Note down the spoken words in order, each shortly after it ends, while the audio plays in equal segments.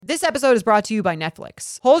This episode is brought to you by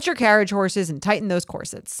Netflix. Hold your carriage horses and tighten those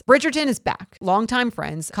corsets. Bridgerton is back. Longtime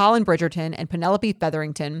friends Colin Bridgerton and Penelope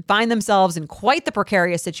Featherington find themselves in quite the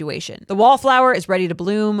precarious situation. The wallflower is ready to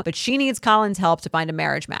bloom, but she needs Colin's help to find a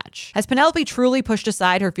marriage match. Has Penelope truly pushed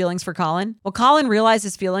aside her feelings for Colin? Will Colin realize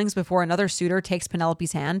his feelings before another suitor takes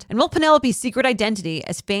Penelope's hand? And will Penelope's secret identity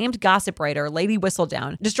as famed gossip writer Lady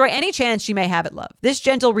Whistledown destroy any chance she may have at love? This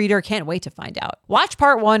gentle reader can't wait to find out. Watch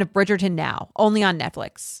part 1 of Bridgerton now, only on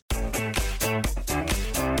Netflix.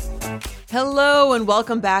 Hello and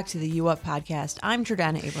welcome back to the You Up podcast. I'm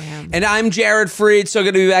Jordana Abraham. And I'm Jared Freed, so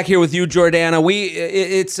good to be back here with you, Jordana.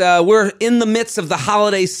 We're in the midst of the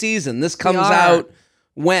holiday season. This comes out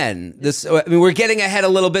when? We're getting ahead a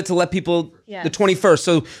little bit to let people, the 21st.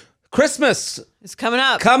 So Christmas is coming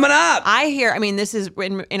up. This is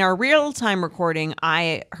in our real-time recording,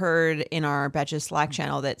 I heard in our Betches Slack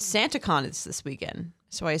channel that SantaCon is this weekend.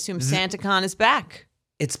 So I assume SantaCon is back.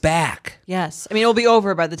 It's back. Yes. I mean, it'll be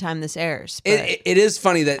over by the time this airs. It is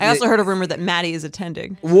funny that... I also heard a rumor that Maddie is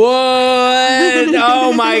attending. What?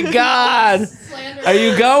 Oh, my God. Are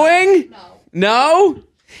you going? No?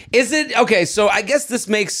 Is it? Okay, so I guess this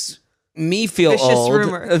makes me feel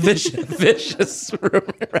old. Vicious rumor,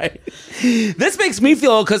 right? This makes me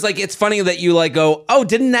feel old because, it's funny that you, go, oh,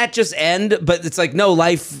 didn't that just end? But it's like, no,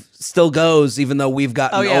 life still goes even though we've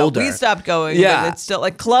gotten older. We stopped going. Yeah. But it's still,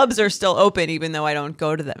 clubs are still open even though I don't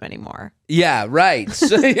go to them anymore. Yeah, right.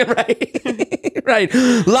 So, right.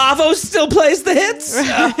 Lavo still plays the hits.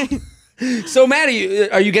 Right. So,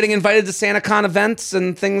 Maddie, are you getting invited to SantaCon events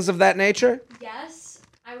and things of that nature? Yes.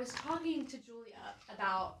 I was talking to Julia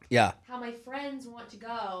about how my friends want to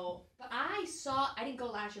go, but I didn't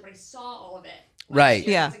go last year, but I saw all of it. Right.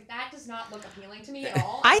 Yeah. I was like, that does not look appealing to me at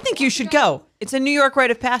all. I think you should go. It's a New York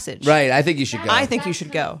rite of passage. Right. I think you should go. I think you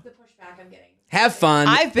should go. The pushback I'm getting. Have fun.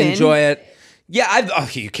 I've been. Enjoy it. Yeah. Are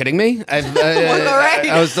you kidding me?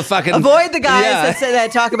 I was the fucking... Avoid the guys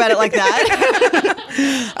that talk about it like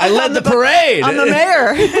that. I led the parade. I'm the mayor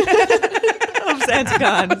of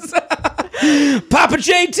SantaCon. Papa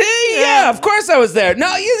JT, yeah, of course I was there.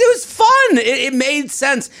 No, it was fun. It made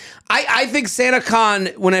sense. I think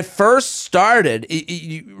SantaCon, when it first started,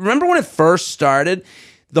 remember when it first started?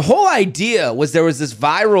 The whole idea was there was this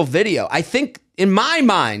viral video. I think, in my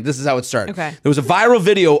mind, this is how it started. Okay. There was a viral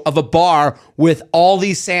video of a bar with all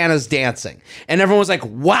these Santas dancing. And everyone was like,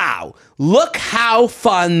 wow, look how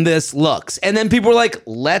fun this looks. And then people were like,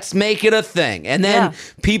 let's make it a thing. And then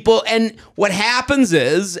and what happens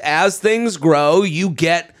is, as things grow, you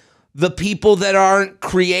get the people that aren't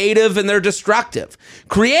creative and they're destructive.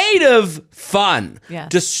 Creative, fun. Yes.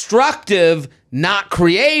 Destructive, not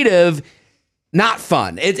creative, not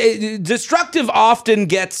fun. Destructive often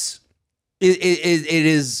gets...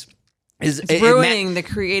 It's ruining the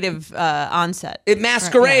creative onset. It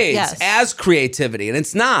masquerades as creativity, and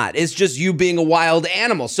it's not. It's just you being a wild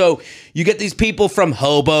animal. So you get these people from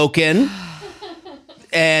Hoboken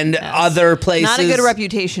and other places. Not a good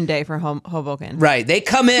reputation day for Hoboken. Right. They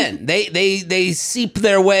come in. They seep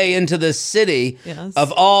their way into the city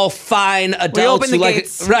of all fine adults. We open the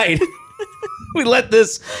gates. Right. We let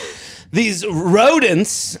these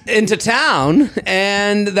rodents into town,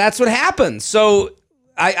 and that's what happens. So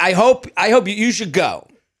I hope you should go.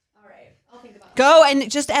 All right, I'll think about it. Go,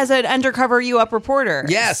 and just as an undercover You Up reporter,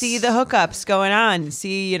 yes, see the hookups going on.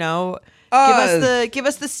 See, give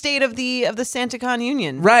us the state of the SantaCon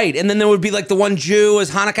Union. Right, and then there would be the one Jew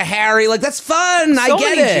as Hanukkah Harry. That's fun. I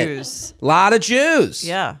get it. Jews. A lot of Jews.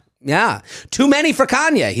 Yeah. Too many for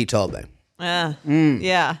Kanye, he told me. Yeah.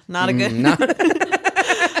 Not a good.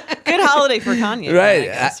 Good holiday for Kanye. Right.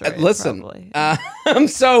 Guess, right? Listen.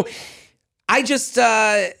 So I just,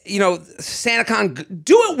 SantaCon,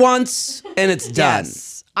 do it once and it's done.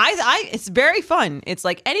 Yes. It's very fun. It's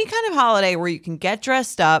like any kind of holiday where you can get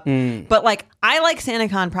dressed up. But I like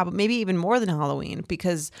SantaCon probably maybe even more than Halloween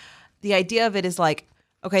because the idea of it is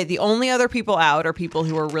okay, the only other people out are people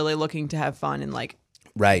who are really looking to have fun and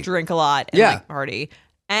drink a lot and party.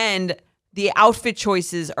 And the outfit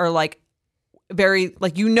choices are very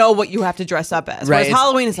what you have to dress up as. Whereas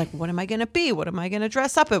Halloween is what am I going to be? What am I going to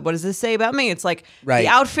dress up as? What does this say about me? It's the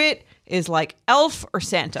outfit is elf or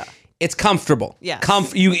Santa. It's comfortable. Yeah.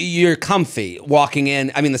 You're comfy walking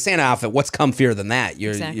in. I mean, the Santa outfit, what's comfier than that?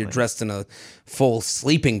 You're dressed in a full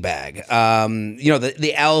sleeping bag.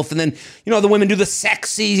 The elf, and then, the women do the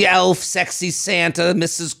sexy elf, sexy Santa,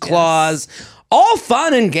 Mrs. Claus. All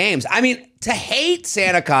fun and games. I mean, to hate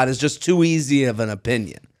SantaCon is just too easy of an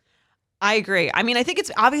opinion. I agree. I mean, I think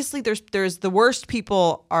it's obviously there's the worst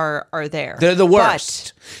people are there. They're the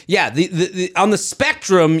worst. Yeah, the on the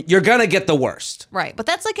spectrum, you're gonna get the worst. Right, but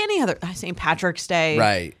that's like any other St. Patrick's Day.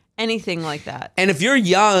 Right. Anything like that. And if you're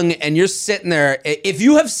young and you're sitting there, if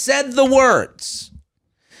you have said the words,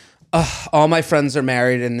 all my friends are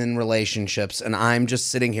married and in relationships, and I'm just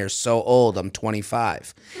sitting here so old, I'm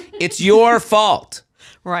 25. It's your fault.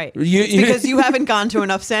 Right. Because you haven't gone to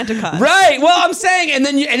enough SantaCons. Right. Well, I'm saying, and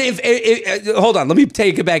then, if hold on, let me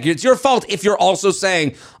take it back. It's your fault if you're also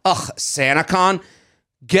saying, SantaCon,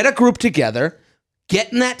 get a group together,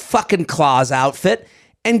 get in that fucking Claus outfit,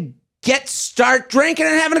 and start drinking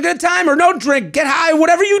and having a good time, or don't drink, get high,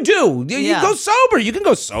 whatever you do. You go sober. You can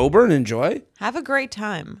go sober and enjoy. Have a great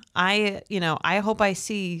time. I hope I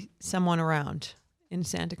see someone around in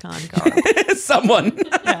SantaCon garb. Someone.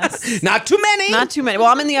 Yes. Not too many. Not too many. Well,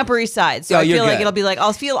 I'm in the Upper East Side, so I feel like it'll be like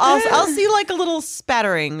I'll see like a little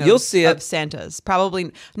spattering of Santas.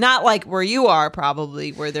 Probably not like where you are,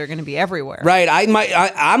 probably where they're going to be everywhere. Right.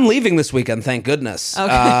 I'm leaving this weekend, thank goodness.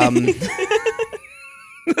 Okay.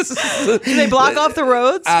 Do they block off the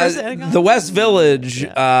roads for SantaCon? The West Village.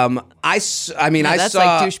 Yeah. I saw. That's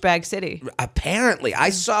like douchebag city. Apparently,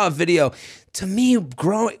 I saw a video. To me,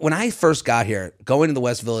 when I first got here, going to the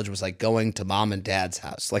West Village was like going to mom and dad's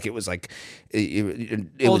house. Like it was like it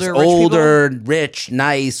was older, rich,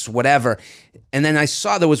 nice, whatever. And then I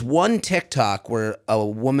saw there was one TikTok where a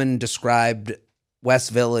woman described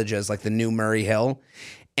West Village as like the new Murray Hill,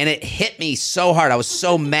 and it hit me so hard. I was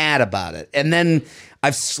so mad about it, and then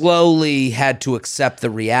I've slowly had to accept the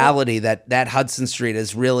reality that Hudson Street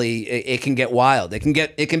is really, it can get wild. It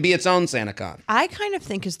can be its own SantaCon. I kind of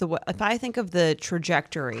think if I think of the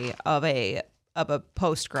trajectory of a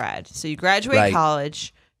post grad. So you graduate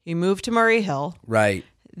college, you move to Murray Hill. Right.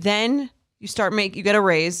 Then you get a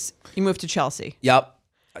raise, you move to Chelsea. Yep.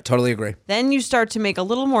 I totally agree. Then you start to make a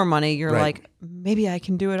little more money. You're like, maybe I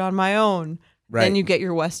can do it on my own. Right. Then you get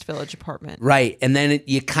your West Village apartment. Right. And then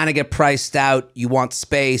you kind of get priced out. You want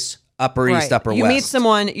space, Upper East, Upper West. You meet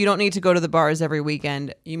someone, you don't need to go to the bars every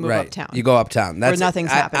weekend. You move uptown. You go uptown. Where nothing's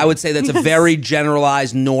happening. I would say that's a very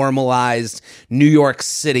generalized, normalized New York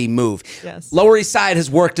City move. Yes. Lower East Side has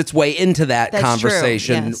worked its way into that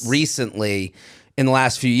conversation true. Yes. recently. In the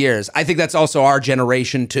last few years. I think that's also our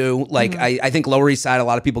generation too. Like I think Lower East Side, a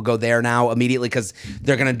lot of people go there now immediately because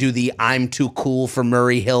they're going to do the I'm too cool for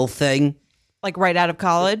Murray Hill thing. Like right out of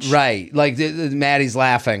college? Right. Like Maddie's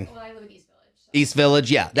laughing. Well, I live in East Village. So. East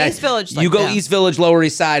Village, yeah. East Village. You go East Village, Lower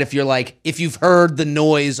East Side if you've heard the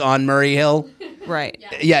noise on Murray Hill. Right.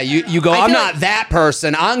 Yeah, you go, I'm not that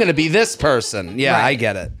person. I'm going to be this person. Yeah, I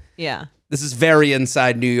get it. Yeah. This is very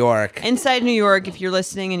inside New York. Inside New York, if you're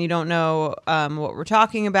listening and you don't know what we're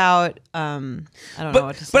talking about, I don't know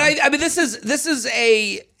what to say. But I mean, this is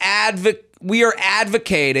we are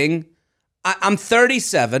advocating. I'm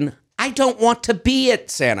 37. I don't want to be at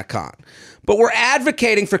SantaCon. But we're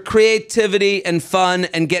advocating for creativity and fun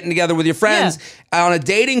and getting together with your friends on a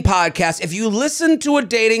dating podcast. If you listen to a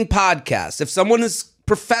dating podcast, if someone is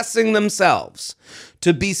professing themselves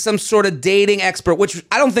to be some sort of dating expert, which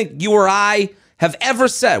I don't think you or I have ever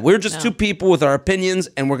said. We're just two people with our opinions,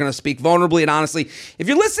 and we're going to speak vulnerably and honestly. If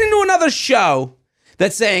you're listening to another show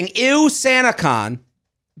that's saying, ew, SantaCon,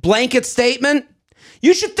 blanket statement,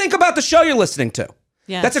 you should think about the show you're listening to.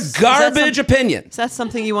 Yes. That's a garbage opinion. Is that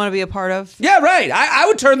something you want to be a part of? Yeah, right. I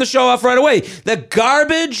would turn the show off right away. The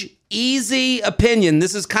garbage, easy opinion.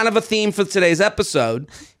 This is kind of a theme for today's episode.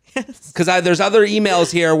 Yes. Because there's other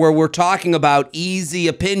emails here where we're talking about easy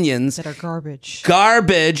opinions. That are garbage.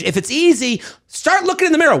 Garbage. If it's easy, start looking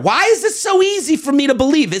in the mirror. Why is this so easy for me to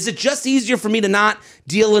believe? Is it just easier for me to not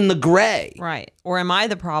deal in the gray? Right. Or am I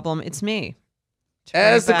the problem? It's me.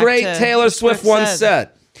 As the great Taylor Swift once said.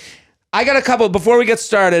 I got a couple before we get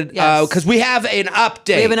started because we have an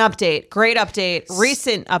update. We have an update. Great update.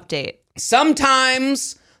 Recent update.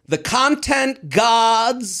 Sometimes the content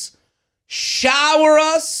gods shower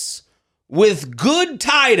us with good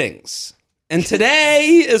tidings. And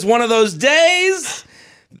today is one of those days.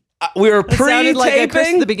 We were pre-taping. Like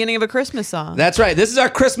the beginning of a Christmas song. That's right. This is our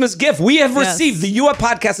Christmas gift. We have received, the UP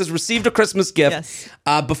podcast has received a Christmas gift.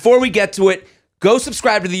 Yes. Before we get to it, go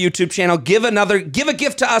subscribe to the YouTube channel. Give a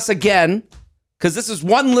gift to us again, because this is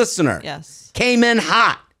one listener. Yes. Came in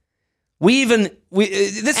hot.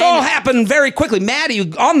 This all happened very quickly.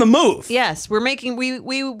 Maddie, on the move. Yes,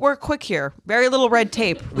 we work quick here. Very little red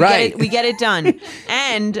tape. We get it done.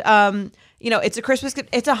 And it's a Christmas gift.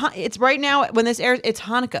 It's right now when this airs. It's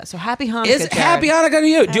Hanukkah. So happy Hanukkah. Happy Hanukkah to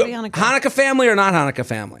you. Hanukkah. Hanukkah family or not Hanukkah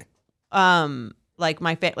family? Like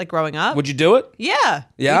like growing up. Would you do it? Yeah.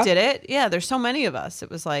 We did it. Yeah, there's so many of us.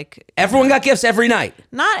 It was like everyone got gifts every night.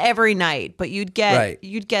 Not every night, but you'd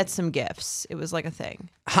get some gifts. It was like a thing.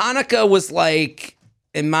 Hanukkah was like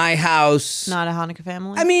in my house. Not a Hanukkah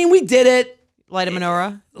family? I mean, we did it. Light a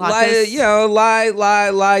menorah. Light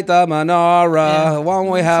the menorah. Yeah. Won't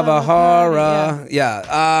we have a horror?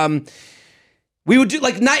 Yeah. We would do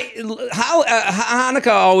like Hanukkah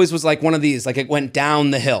always was like one of these. Like it went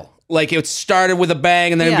down the hill. Like it started with a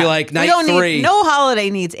bang, and then it'd be like night 3. No holiday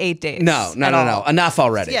needs 8 days. No. Enough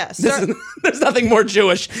already. Yeah, there's nothing more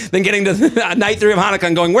Jewish than getting to night 3 of Hanukkah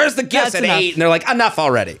and going, "Where's the gifts?" at 8, and they're like, "Enough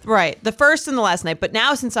already." Right, the first and the last night. But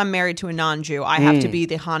now, since I'm married to a non-Jew, I have to be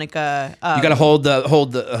the Hanukkah. You got to hold the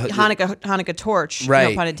Hanukkah torch.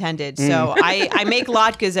 Right. No pun intended. So I make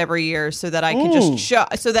latkes every year so that I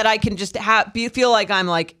can just feel like I'm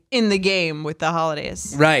like in the game with the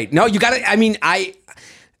holidays. Right. No, you got to. I mean,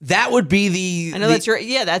 that would be the. I know that's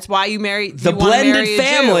that's why you marry the blended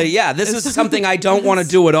family. Yeah, this is something I don't want to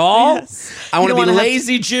do at all. Yes. I want to be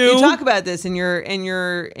lazy Jew. You talk about this in your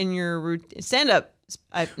stand up.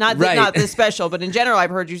 Not this special, but in general, I've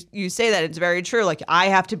heard you say that. It's very true. Like I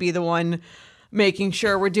have to be the one making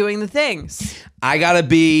sure we're doing the things. I gotta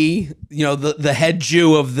be, the head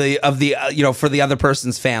Jew of the for the other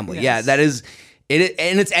person's family. Yes. Yeah, that is it,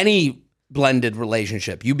 and it's any blended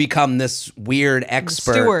relationship. You become this weird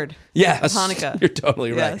expert. Steward. Yeah. Of Hanukkah. You're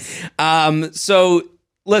totally right. Yes. So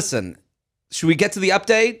listen, should we get to the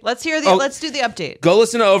update? Let's do the update. Go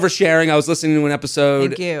listen to Oversharing. I was listening to an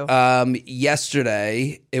episode. Thank you.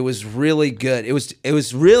 Yesterday. It was really good. It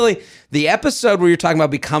was really the episode where you're talking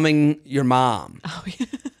about becoming your mom. Oh yeah.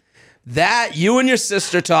 That you and your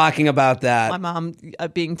sister talking about that. My mom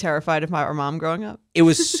being terrified of our mom growing up. It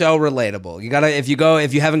was so relatable. You gotta if you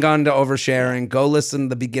haven't gone to Oversharing, go listen to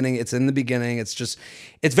the beginning. It's in the beginning. It's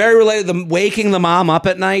very related. Waking the mom up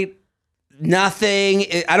at night. Nothing.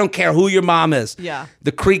 I don't care who your mom is. Yeah.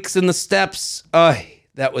 The creaks and the steps.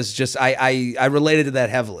 That was just I related to that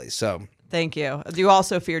heavily. So thank you. You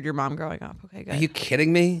also feared your mom growing up. Okay, good. Are you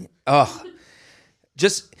kidding me? Oh,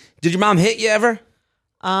 did your mom hit you ever?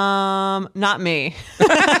 Not me.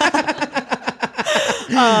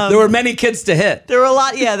 There were many kids to hit. There were a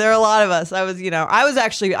lot. Yeah, there were a lot of us. I was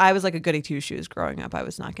like a goody two shoes growing up. I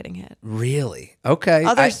was not getting hit. Really? Okay.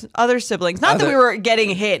 Other siblings. Not that we were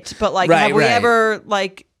getting hit, but like, have we ever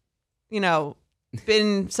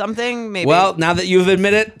been something? Maybe. Well, now that you've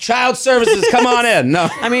admitted, child services, come on in. No,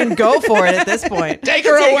 I mean, go for it at this point. Take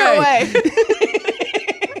her away.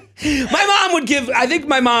 My mom would give. I think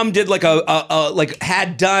my mom did like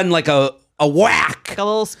had done like a whack, like a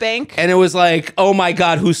little spank, and it was like, oh my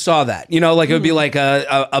god, who saw that? It would be like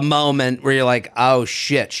a moment where you're like, oh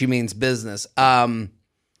shit, she means business.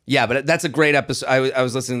 Yeah, but that's a great episode. I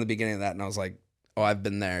was listening to the beginning of that, and I was like, oh, I've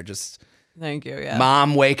been there. Just thank you. Yeah,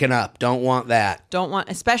 mom waking up. Don't want that.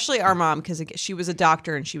 Especially our mom, because she was a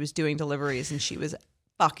doctor and she was doing deliveries, and she was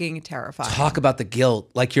fucking terrifying. Talk about the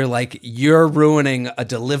guilt. You're ruining a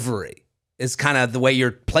delivery is kind of the way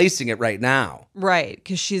you're placing it right now. Right.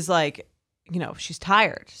 Because she's like, she's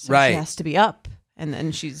tired. So right. She has to be up. And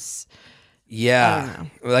then she's. Yeah. I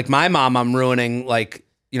don't know. Like my mom, I'm ruining,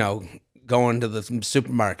 going to the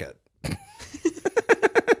supermarket. You're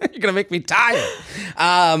going to make me tired.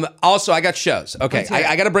 Also, I got shows. Okay.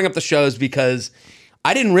 I got to bring up the shows because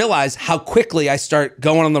I didn't realize how quickly I start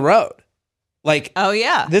going on the road. Oh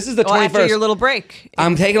yeah, this is the 21st. After your little break,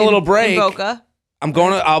 I'm taking a little break. In Boca.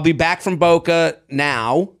 I'll be back from Boca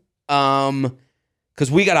now,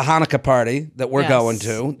 because we got a Hanukkah party that we're going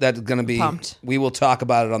to. That's going to be pumped. We will talk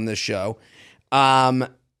about it on this show, and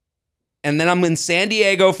then I'm in San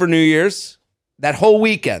Diego for New Year's. That whole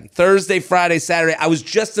weekend, Thursday, Friday, Saturday. I was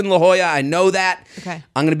just in La Jolla. I know that. Okay.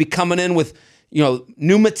 I'm going to be coming in with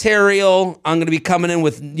new material. I'm going to be coming in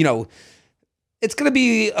with it's going to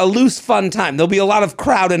be a loose, fun time. There'll be a lot of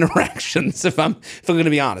crowd interactions if I'm going to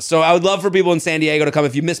be honest. So I would love for people in San Diego to come.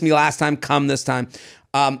 If you missed me last time, come this time.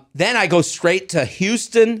 Then I go straight to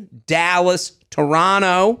Houston, Dallas,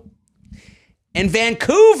 Toronto, and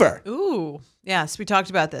Vancouver. Ooh, yes, we talked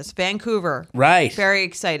about this. Vancouver. Right. Very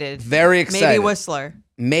excited. Very excited. Maybe Whistler.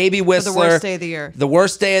 For the worst day of the year. The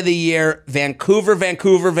worst day of the year. Vancouver.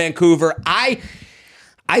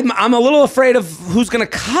 I'm a little afraid of who's going to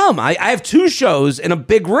come. I have 2 shows in a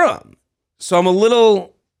big room, so I'm a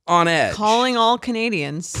little on edge. Calling all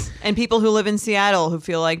Canadians and people who live in Seattle who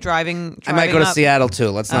feel like driving I might go to Seattle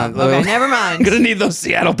too. Let's not. Okay, never mind. I'm going to need those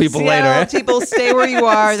Seattle people later. People, stay where you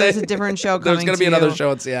are. There's a different show coming. There's going to be another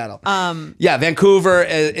show in Seattle. Yeah, Vancouver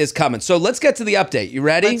is coming. So let's get to the update. You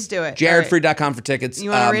ready? Let's do it. JaredFree.com for tickets.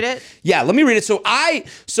 You want to read it? Yeah, let me read it.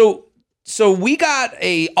 So we got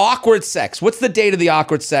a awkward sex. What's the date of the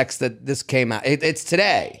awkward sex that this came out? It's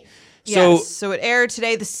today. So it aired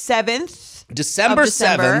today, the 7th. December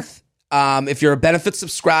 7th. If you're a benefit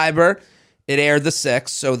subscriber, it aired the 6th.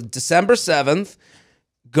 So December 7th,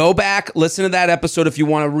 Go back, listen to that episode if you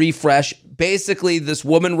want to refresh. Basically, this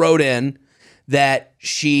woman wrote in that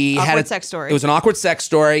she had a sex story. It was an awkward sex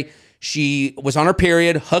story. She was on her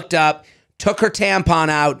period, hooked up, took her tampon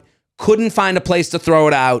out, couldn't find a place to throw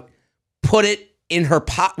it out, put it in her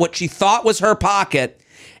what she thought was her pocket,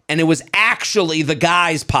 and it was actually the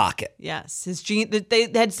guy's pocket. Yes, his they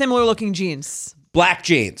had similar looking jeans. Black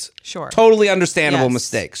jeans. Sure. Totally understandable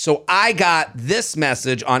mistake. So I got this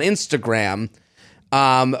message on Instagram,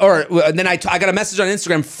 then I got a message on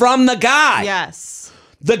Instagram from the guy. Yes.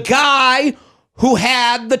 The guy who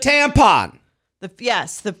had the tampon.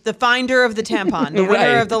 The finder of the tampon, the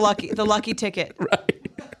winner of the lucky ticket. Right.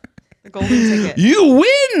 The golden ticket. You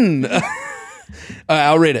win.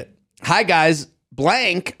 I'll read it. Hi, guys.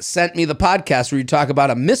 Blank sent me the podcast where you talk about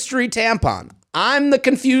a mystery tampon. I'm the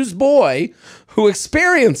confused boy who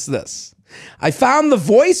experienced this. I found the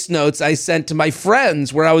voice notes I sent to my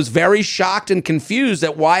friends where I was very shocked and confused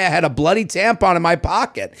at why I had a bloody tampon in my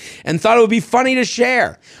pocket and thought it would be funny to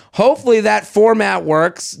share. Hopefully that format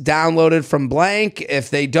works. Downloaded from Blank. If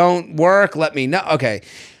they don't work, let me know. Okay.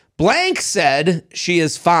 Blank said she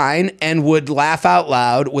is fine and would laugh out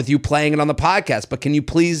loud with you playing it on the podcast, but can you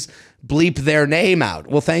please bleep their name out?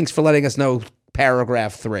 Well, thanks for letting us know,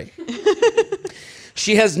 paragraph 3.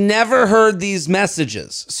 She has never heard these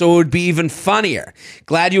messages, so it would be even funnier.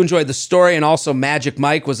 Glad you enjoyed the story, and also Magic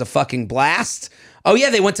Mike was a fucking blast. Oh, yeah,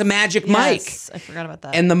 they went to Magic Mike. Yes, I forgot about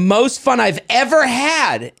that. And the most fun I've ever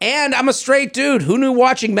had, and I'm a straight dude. Who knew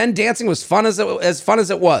watching men dancing was fun as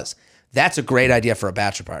it was? That's a great idea for a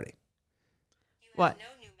bachelor party. What? No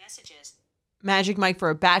new messages. Magic Mike for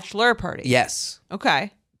a bachelor party? Yes.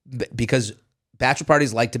 Okay. Because bachelor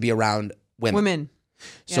parties like to be around women.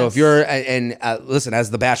 So if you're, listen, as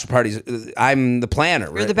the bachelor parties, I'm the planner.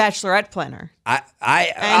 You're the bachelorette planner. I'll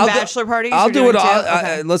bachelor parties. I'll do it all.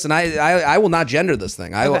 Okay. Listen, I will not gender this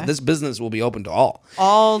thing. This business will be open to all.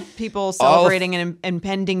 All people celebrating an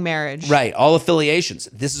impending marriage. Right. All affiliations.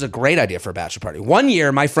 This is a great idea for a bachelor party. One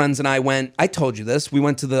year, my friends and I went. I told you this. We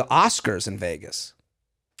went to the Oscars in Vegas.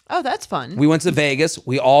 Oh, that's fun. We went to Vegas.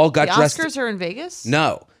 We all got dressed. The Oscars are in Vegas?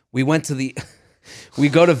 No, we went to the. We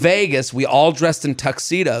go to Vegas. We all dressed in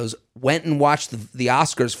tuxedos. Went and watched the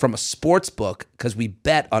Oscars from a sports book because we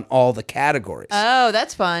bet on all the categories. Oh,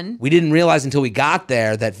 that's fun. We didn't realize until we got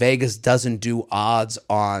there that Vegas doesn't do odds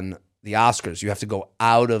on the Oscars. You have to go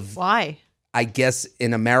out of. Why? I guess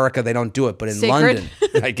in America they don't do it, but in Sacred?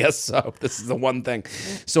 London, I guess so. This is the one thing.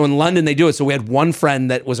 So in London they do it. So we had one friend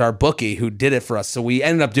that was our bookie who did it for us. So we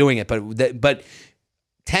ended up doing it, but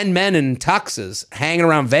 10 men in tuxes hanging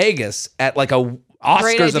around Vegas at like a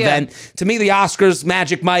Oscars event. To me, the Oscars,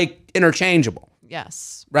 Magic Mike, interchangeable.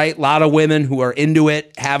 Yes. Right? A lot of women who are into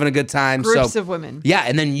it, having a good time. Groups of women. Yeah,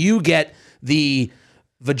 and then you get the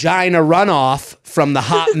vagina runoff from the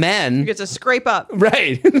hot men. You get to scrape up.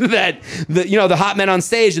 Right. The hot men on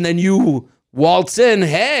stage, and then you waltz in,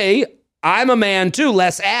 hey, I'm a man too,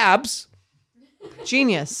 less abs.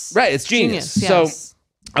 Genius. Right, it's genius. Yes.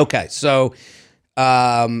 So, okay, so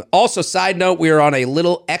also, side note, we are on a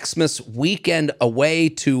little Xmas weekend away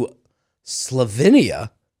to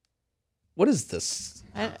Slovenia. What is this?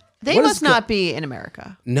 They must not be in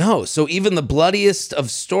America. No. So even the bloodiest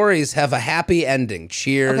of stories have a happy ending.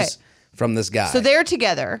 Cheers from this guy. So they're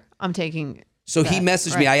together. I'm taking. So he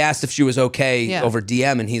messaged me. I asked if she was okay over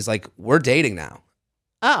DM, and he's like, "We're dating now."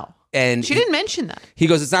 Oh. And she didn't mention that. He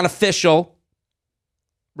goes, "It's not official."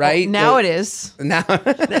 Right? Now it is. Now,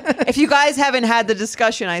 if you guys haven't had the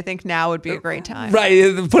discussion, I think now would be a great time.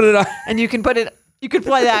 Right. Put it on. And you can play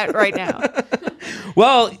that right now.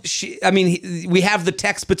 Well, we have the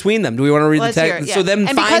text between them. Do we want to read the text? Yeah. So them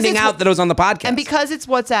finding out that it was on the podcast. And because it's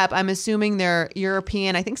WhatsApp, I'm assuming they're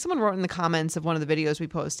European. I think someone wrote in the comments of one of the videos we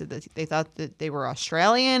posted that they thought that they were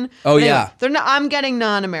Australian. Oh, yeah. They're not. I'm getting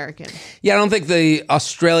non-American. Yeah, I don't think the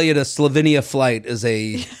Australia to Slovenia flight is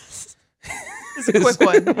a... It's a quick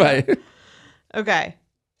one. Right. Okay.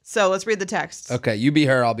 So let's read the text. Okay, you be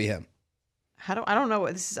her, I'll be him. I don't know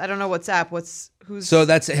what this is. I don't know WhatsApp. Who's? So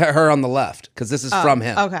that's her on the left because this is from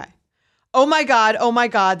him. Okay. Oh my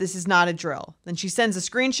god, this is not a drill. Then she sends a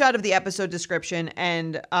screenshot of the episode description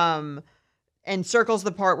and circles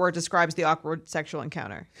the part where it describes the awkward sexual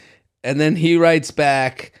encounter. And then he writes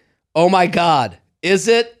back, "Oh my god, is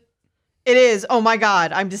it?" It is. Oh my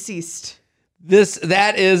god, I'm deceased.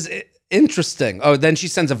 That is interesting. Oh, then she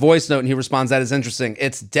sends a voice note and he responds, "That is interesting.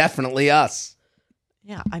 It's definitely us."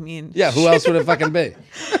 Yeah, I mean... Yeah, who else would it fucking be?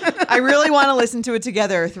 I really want to listen to it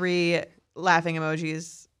together. 3 laughing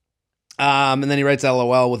emojis. And then he writes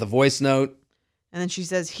LOL with a voice note. And then she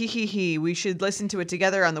says, he. We should listen to it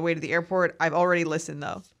together on the way to the airport. I've already listened,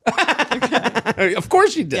 though. Of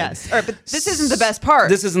course you did. Yes. All right, but this isn't the best part.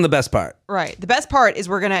 This isn't the best part. Right. The best part is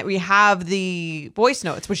we have the voice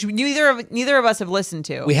notes, which neither of us have listened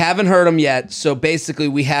to. We haven't heard them yet. So basically,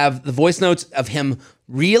 we have the voice notes of him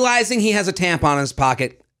realizing he has a tampon in his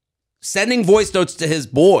pocket, sending voice notes to his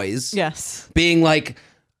boys. Yes. Being like,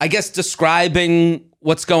 I guess, describing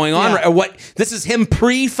what's going on. Yeah. Or what this is him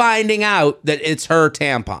pre-finding out that it's her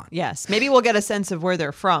tampon. Yes. Maybe we'll get a sense of where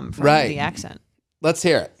they're from right. the accent. Let's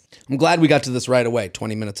hear it. I'm glad we got to this right away,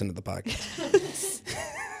 20 minutes into the podcast.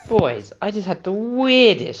 Boys, I just had the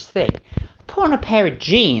weirdest thing. Put on a pair of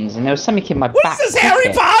jeans and there was something in my back. Is this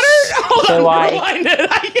Harry Potter? Hold so on, rewind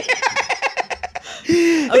it.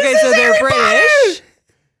 Okay, so they're British.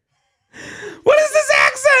 What is this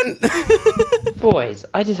accent? Boys,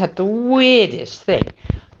 I just had the weirdest thing.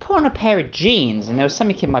 Put on a pair of jeans and there was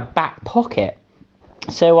something in my back pocket.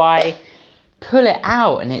 So I pull it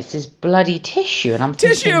out and it's this bloody tissue and I'm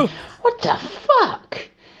thinking, what the fuck?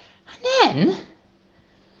 And then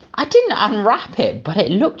I didn't unwrap it, but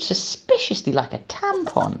it looked suspiciously like a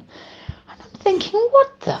tampon. And I'm thinking,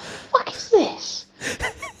 what the fuck is this?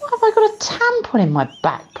 Why have I got a tampon in my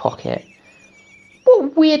back pocket?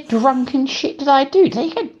 What weird drunken shit did I do?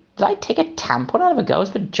 Did I take a tampon out of a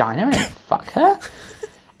girl's vagina and then fuck her?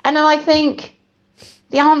 And then I think,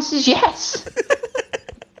 the answer is yes.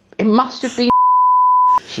 It must have been.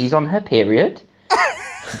 She's on her period.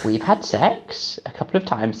 We've had sex a couple of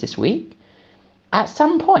times this week. At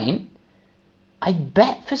some point, I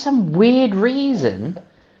bet for some weird reason,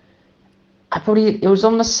 it was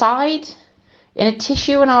on the side in a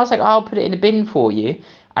tissue, and I was like, I'll put it in a bin for you.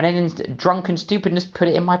 And then in drunken stupidness, put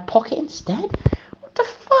it in my pocket instead. What the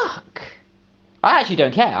fuck? I actually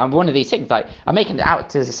don't care. I'm one of these things. Like, I'm making it out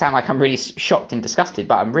to sound like I'm really shocked and disgusted,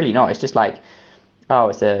 but I'm really not. It's just like, oh,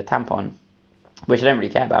 it's a tampon, which I don't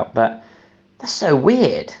really care about. But that's so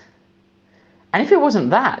weird. And if it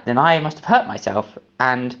wasn't that, then I must have hurt myself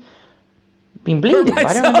and been bleeding. But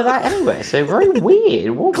I don't remember that anyway. So very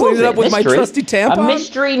weird. What Clean was it up with mystery? my trusty tampon. A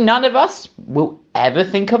mystery none of us will ever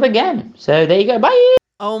think of again. So there you go. Bye.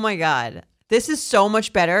 Oh my God. This is so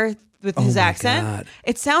much better with his accent. God.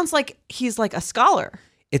 It sounds like he's like a scholar.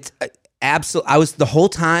 It's absolutely. The whole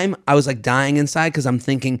time I was like dying inside because I'm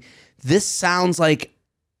thinking this sounds like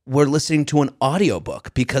we're listening to an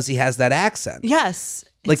audiobook because he has that accent. Yes.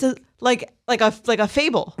 Like It's a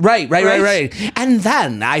fable. Right. And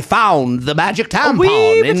then I found the magic tampon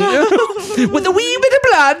with a wee bit of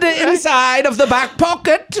blood inside of the back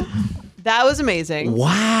pocket. That was amazing.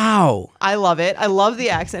 Wow. I love it. I love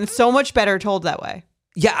the accent. It's so much better told that way.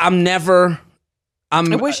 Yeah, I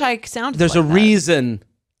wish I sounded There's like a that. reason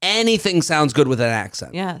anything sounds good with an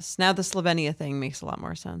accent. Yes. Now the Slovenia thing makes a lot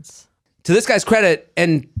more sense. To this guy's credit,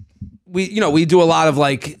 and we do a lot of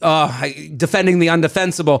like defending the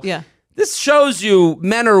undefensible. Yeah. This shows you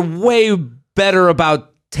men are way better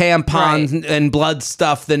about tampons and blood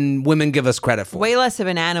stuff than women give us credit for. Way less of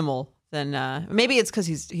an animal than maybe it's because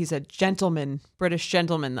he's a gentleman, British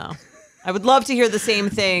gentleman though. I would love to hear the same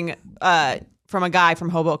thing from a guy from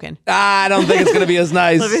Hoboken. I don't think it's gonna be as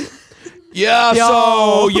nice. Yeah,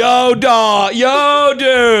 Yo. yo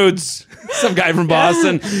dudes. Some guy from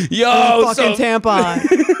Boston. Yo, fucking tampon.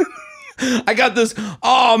 I got this.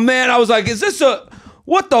 Oh man, I was like,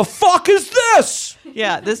 what the fuck is this?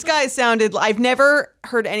 Yeah, this guy sounded. I've never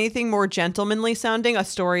heard anything more gentlemanly sounding. A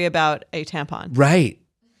story about a tampon. Right.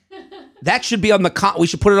 That should be on the we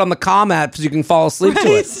should put it on the comm app so you can fall asleep to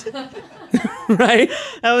it. Right?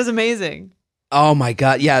 That was amazing. Oh my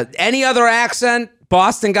God. Yeah. Any other accent?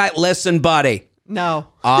 Boston guy? Listen, buddy. No.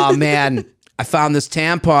 Oh man. I found this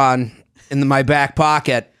tampon in my back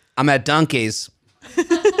pocket. I'm at Dunkies.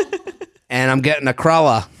 And I'm getting a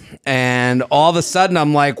crulla. And all of a sudden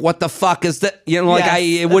I'm like, what the fuck is that? You know, like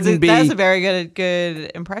Yes, it wouldn't be. That's a very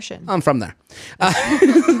good impression. I'm from there.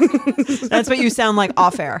 That's what you sound like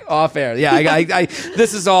off air. Off air. Yeah. I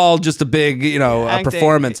this is all just a big, a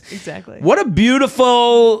performance. Exactly. What a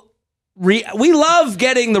beautiful. We love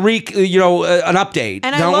getting the an update,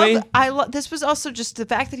 And don't I love this was also just the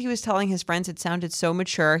fact that he was telling his friends. It sounded so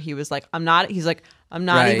mature. He was like, I'm not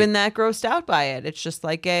Right. even that grossed out by it. It's just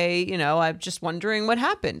like I'm just wondering what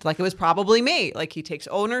happened. Like it was probably me. Like he takes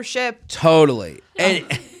ownership. Totally. And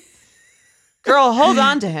Girl, hold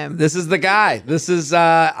on to him. this is the guy. This is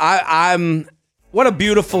I'm. What a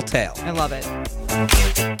beautiful tale. I love it.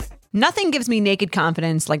 Nothing gives me naked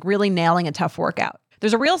confidence like really nailing a tough workout.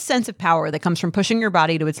 There's a real sense of power that comes from pushing your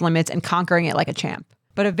body to its limits and conquering it like a champ.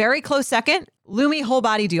 But a very close second, Lumi Whole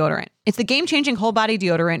Body Deodorant. It's the game-changing whole-body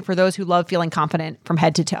deodorant for those who love feeling confident from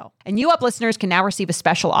head to toe. And You Up listeners can now receive a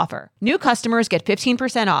special offer. New customers get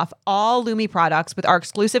 15% off all Lume products with our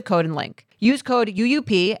exclusive code and link. Use code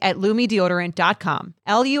UUP at LumeDeodorant.com.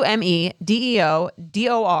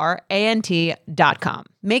 LumeDeodorant.com.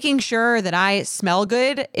 Making sure that I smell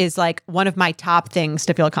good is like one of my top things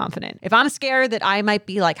to feel confident. If I'm scared that I might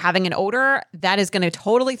be like having an odor, that is going to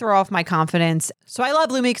totally throw off my confidence. So I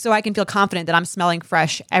love Lume so I can feel confident that I'm smelling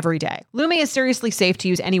fresh every day. Lume is seriously safe to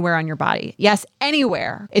use anywhere on your body. Yes,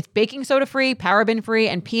 anywhere. It's baking soda free, paraben free,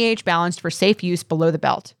 and pH balanced for safe use below the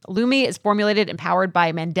belt. Lume is formulated and powered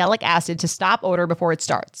by mandelic acid to stop odor before it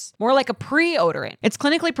starts. More like a pre-odorant. It's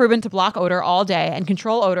clinically proven to block odor all day and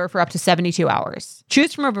control odor for up to 72 hours.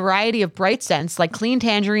 Choose from a variety of bright scents like clean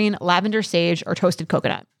tangerine, lavender sage, or toasted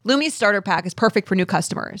coconut. Lume's starter pack is perfect for new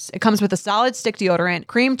customers. It comes with a solid stick deodorant,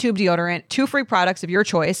 cream tube deodorant, 2 free products of your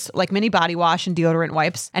choice, like mini body wash and deodorant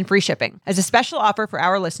wipes, and free shipping. As a special offer for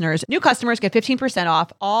our listeners, new customers get 15%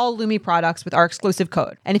 off all Lume products with our exclusive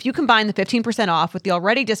code. And if you combine the 15% off with the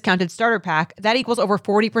already discounted starter pack, that equals over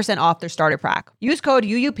 40% off their starter pack. Use code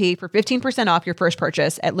UUP for 15% off your first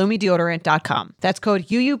purchase at LumeDeodorant.com. That's code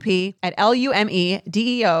UUP at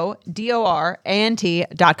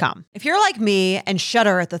LumeDeodorant.com. If you're like me and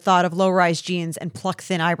shudder at the thought of low-rise jeans and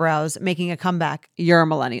pluck-thin eyebrows making a comeback, you're a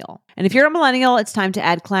millennial. And if you're a millennial, it's time to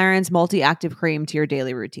add Clarins Multi-Active Cream to your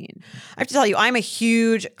daily routine. I have to tell you, I'm a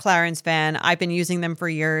huge Clarins fan. I've been using them for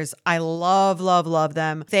years. I love, love, love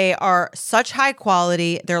them. They are such high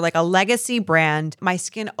quality. They're like a legacy brand. My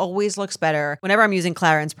skin always looks better whenever I'm using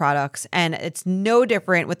Clarins products, and it's no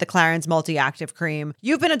different with the Clarins Multi-Active Cream.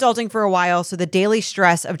 You've been adulting for a while, so the daily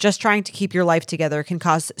stress of just trying to keep your life together can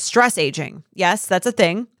cause stress aging. Yes, that's a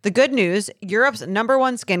thing. The good news, Europe's #1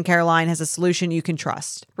 skincare line has a solution you can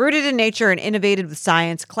trust. Rooted in nature and innovated with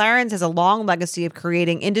science, Clarins has a long legacy of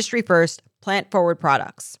creating industry-first, plant-forward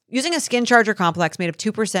products. Using a skin charger complex made of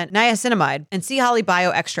 2% niacinamide and sea holly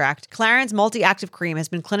bioextract, Clarins Multi-Active Cream has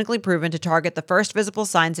been clinically proven to target the first visible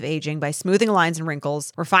signs of aging by smoothing lines and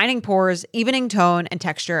wrinkles, refining pores, evening tone and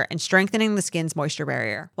texture, and strengthening the skin's moisture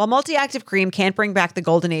barrier. While Multi-Active Cream can't bring back the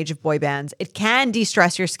golden age of boy bands, it can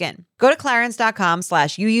de-stress your skin. Go to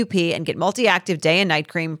clarins.com/UUP and get Multi-Active Day and Night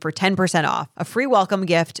Cream for 10% off, a free welcome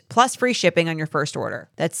gift, plus free shipping on your first order.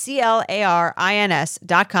 That's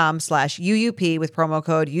CLARINS.com/UUP with promo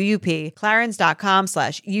code UUP,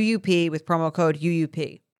 clarins.com/UUP with promo code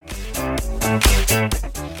UUP.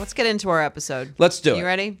 Let's get into our episode. Let's do it. You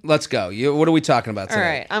ready? Let's go. What are we talking about today? All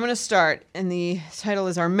right, I'm going to start, and the title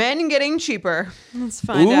is Are Men Getting Cheaper? Let's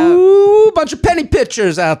find out. Ooh, bunch of penny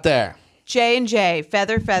pitchers out there. J&J,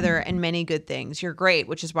 feather, and many good things. You're great,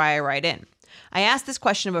 which is why I write in. I asked this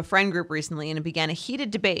question of a friend group recently, and it began a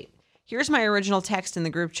heated debate. Here's my original text in the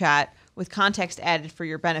group chat with context added for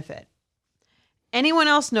your benefit. Anyone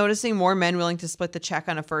else noticing more men willing to split the check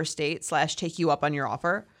on a first date / take you up on your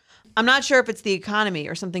offer? I'm not sure if it's the economy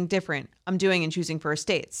or something different I'm doing in choosing first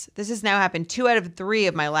dates. This has now happened 2 out of 3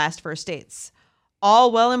 of my last first dates. All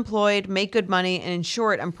well employed, make good money, and in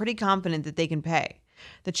short, I'm pretty confident that they can pay.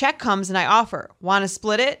 The check comes and I offer. Want to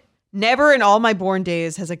split it? Never in all my born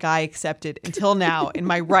days has a guy accepted until now in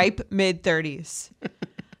my ripe mid-30s.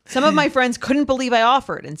 Some of my friends couldn't believe I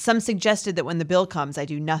offered, and some suggested that when the bill comes, I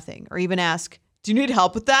do nothing, or even ask, do you need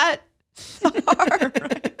help with that?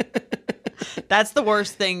 That's the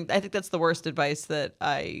worst thing. I think that's the worst advice that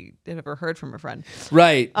I have ever heard from a friend.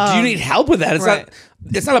 Right. Do you need help with that?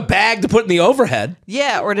 It's not a bag to put in the overhead.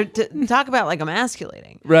 Yeah, or to talk about like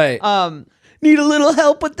emasculating. Right. Need a little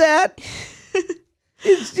help with that?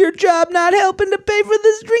 Is your job not helping to pay for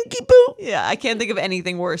this drinky poo? Yeah, I can't think of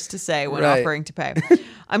anything worse to say when offering to pay.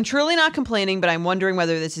 I'm truly not complaining, but I'm wondering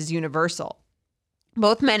whether this is universal.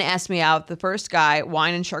 Both men asked me out. The first guy,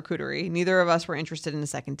 wine and charcuterie. Neither of us were interested in a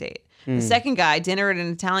second date. The second guy, dinner at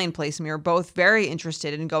an Italian place, and we were both very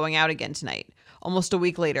interested in going out again tonight. Almost a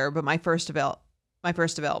week later, but my first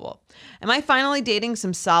available. Am I finally dating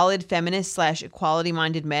some solid feminist /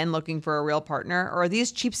 equality-minded men looking for a real partner, or are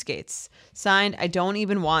these cheapskates? Signed, I don't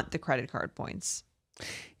even want the credit card points.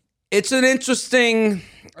 It's an interesting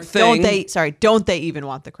thing. Don't they even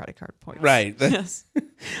want the credit card points? Right. Yes.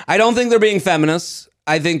 I don't think they're being feminists.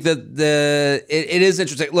 I think that it is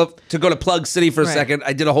interesting. Look, to go to Plug City for a second,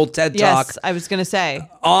 I did a whole TED Talk. Yes, I was going to say.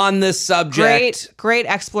 On this subject. Great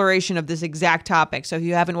exploration of this exact topic. So if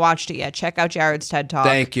you haven't watched it yet, check out Jared's TED Talk.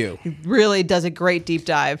 Thank you. He really does a great deep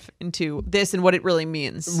dive into this and what it really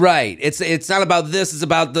means. Right. It's not about this. It's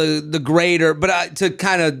about the greater. But to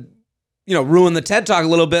kind of, ruin the TED Talk a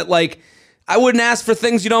little bit, like, I wouldn't ask for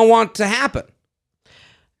things you don't want to happen.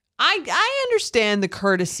 I understand the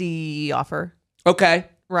courtesy offer. Okay.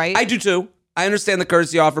 right? I do too. I understand the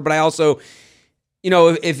courtesy offer, but I also,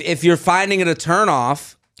 if you're finding it a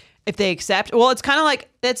turnoff, if they accept, well, it's kind of like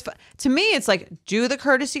to me. It's like do the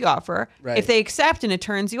courtesy offer. Right. If they accept and it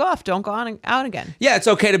turns you off, don't go on out again. Yeah, it's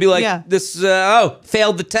okay to be like this.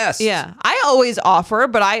 Failed the test. Yeah, I always offer,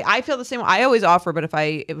 but I feel the same way. I always offer, but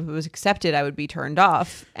if it was accepted, I would be turned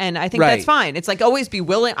off, and I think that's fine. It's like always be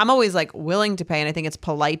willing. I'm always like willing to pay, and I think it's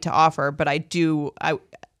polite to offer. But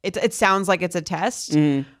it sounds like it's a test,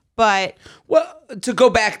 but to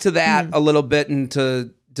go back to that a little bit and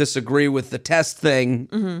to disagree with the test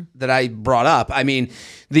thing that I brought up. I mean,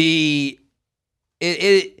 we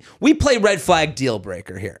play red flag deal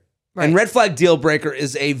breaker here. Right. And red flag deal breaker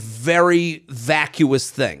is a very vacuous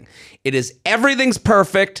thing. It is everything's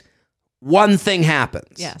perfect, one thing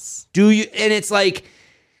happens. Yes. And it's like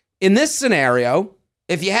in this scenario,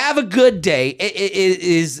 if you have a good day, it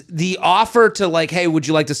is the offer to like, hey, would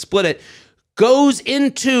you like to split it, goes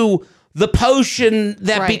into the potion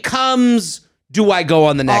that becomes, do I go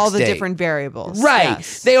on the next day? All the different variables. Right.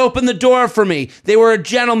 Yes. They opened the door for me. They were a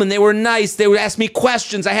gentleman. They were nice. They would ask me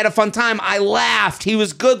questions. I had a fun time. I laughed. He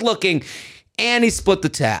was good looking. And he split the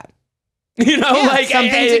tab. Something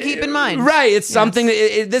to keep in mind. Right. It's something.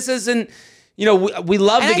 This isn't, we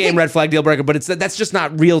love the game Red Flag Deal Breaker, but that's just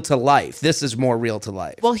not real to life. This is more real to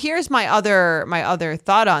life. Well, here's my other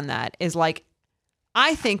thought on that is like,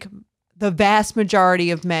 I think the vast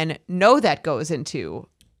majority of men know that goes into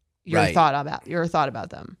your thought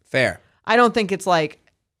about them. Fair. I don't think it's like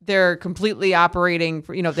they're completely operating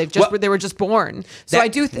for, they were just born. So I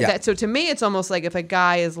do think that. So to me, it's almost like if a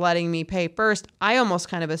guy is letting me pay first, I almost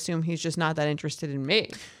kind of assume he's just not that interested in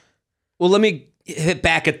me. Well, let me hit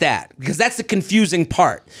back at that because that's the confusing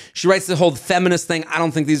part. She writes the whole feminist thing. I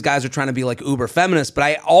don't think these guys are trying to be like uber feminist, but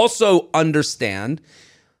I also understand.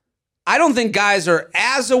 I don't think guys are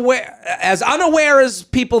as unaware as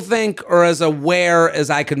people think, or as aware as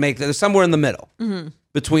I could make. There's somewhere in the middle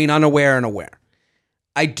between unaware and aware.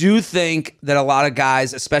 I do think that a lot of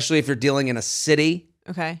guys, especially if you're dealing in a city,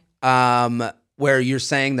 where you're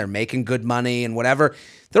saying they're making good money and whatever,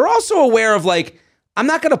 they're also aware of like, I'm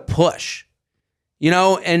not going to push,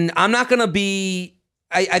 and I'm not going to be.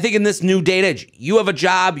 I think in this new day and age, you have a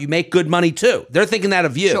job, you make good money too. They're thinking that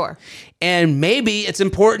of you. Sure. And maybe it's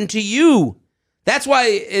important to you. That's why.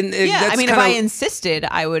 If I insisted,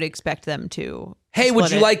 I would expect them to. Hey,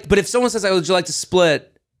 would you like? But if someone says, "Would you like to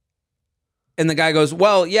split?" and the guy goes,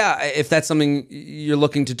 "Well, yeah, if that's something you're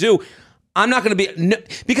looking to do," I'm not going to be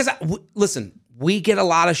because listen, we get a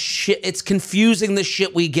lot of shit. It's confusing the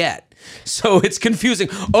shit we get. So it's confusing.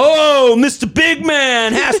 Oh, Mr. Big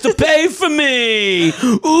Man has to pay for me.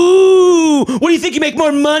 Ooh, what do you think? You make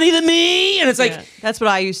more money than me? And it's like that's what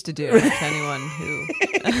I used to do with anyone who.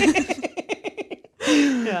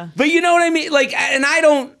 But you know what I mean? Like, and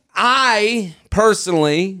I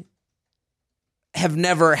personally have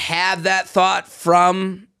never had that thought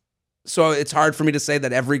from. So it's hard for me to say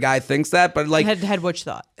that every guy thinks that, but like had which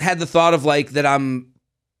thought? Had the thought of like that I'm,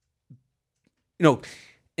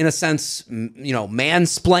 in a sense,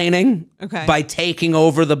 mansplaining by taking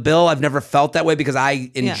over the bill. I've never felt that way because I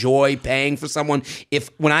enjoy paying for someone.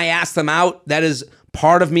 When I ask them out, that is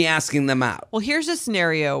part of me asking them out. Well, here's a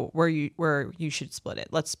scenario where you should split it.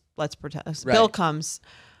 Let's pretend Right. Bill comes.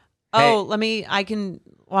 Oh, hey.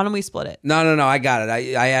 Why don't we split it? No, I got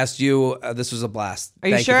it. I asked you. This was a blast. Are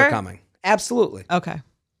you Thank sure? you for coming. Absolutely. Okay.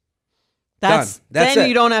 That's then it.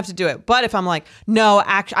 You don't have to do it. But if I'm like, no,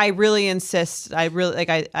 actually, I really insist. I really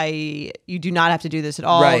like. You do not have to do this at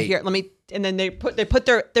all. Right. Here, let me. And then they put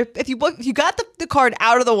their. If you got the card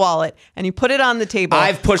out of the wallet and you put it on the table,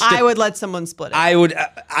 I would let someone split it. I would.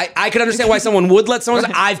 I could understand why someone would let someone.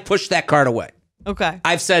 Right. I've pushed that card away. Okay.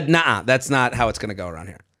 I've said, nah, that's not how it's going to go around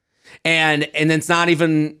here. And it's not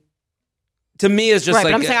even. To me, it's just right,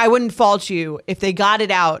 like. But I'm saying I wouldn't fault you if they got it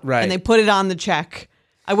out and they put it on the check.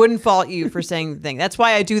 I wouldn't fault you for saying the thing. That's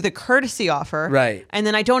why I do the courtesy offer. Right. And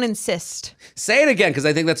then I don't insist. Say it again, because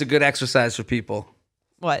I think that's a good exercise for people.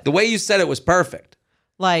 What? The way you said it was perfect.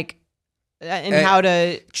 Like, how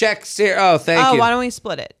to... Check. Oh, thank you. Oh, why don't we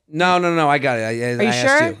split it? No. I got it. Are you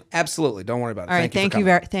sure? You. Absolutely. Don't worry about it. All right. Thank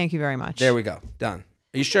you very much. There we go. Done.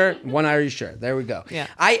 Are you sure? One eye, are you sure? There we go. Yeah.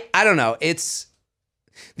 I don't know. It's...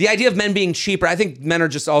 The idea of men being cheaper, I think men are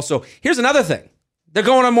just also... Here's another thing. They're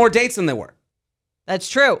going on more dates than they were. That's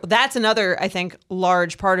true. That's another, I think,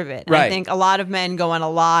 large part of it. And right. I think a lot of men go on a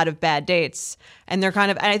lot of bad dates, and they're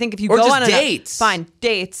kind of. And I think if you or go just on dates,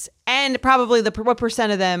 dates, and probably what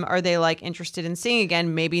percent of them are they like interested in seeing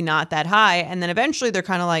again? Maybe not that high, and then eventually they're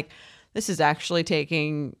kind of like, this is actually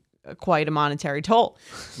taking quite a monetary toll.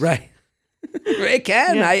 Right. It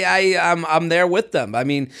can. Yeah. I'm there with them. I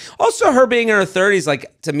mean, also her being in her 30s,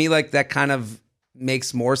 like to me, like that kind of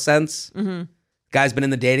makes more sense. Mm-hmm. Guy's been in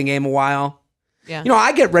the dating game a while. Yeah. You know,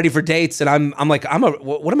 I get ready for dates and I'm like,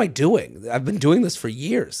 what am I doing? I've been doing this for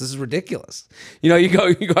years. This is ridiculous. You know, you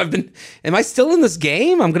go, am I still in this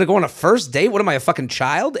game? I'm going to go on a first date. What am I, a fucking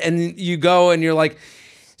child? And you go and you're like,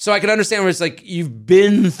 so I can understand where it's like, you've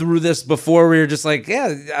been through this before where you're just like,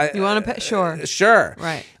 yeah. You want to sure. Sure.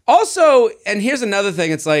 Right. Also, and here's another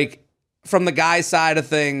thing. It's like, from the guy side of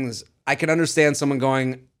things, I can understand someone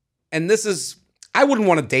going, and this is, I wouldn't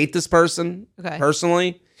want to date this person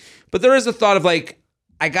personally. But there is a thought of like,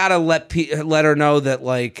 I gotta let her know that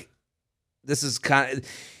like, this is kind of.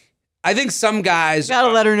 I think some guys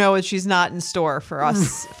gotta let her know that she's not in store for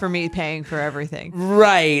us, for me paying for everything.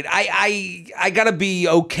 Right. I gotta be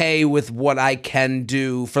okay with what I can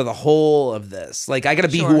do for the whole of this. Like I gotta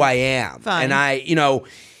be who I am, and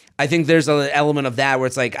I think there's an element of that where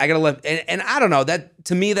it's like I gotta let, and I don't know, that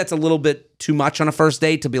to me that's a little bit too much on a first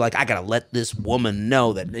date to be like I gotta let this woman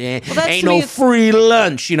know that ain't no free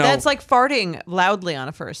lunch. You know, that's like farting loudly on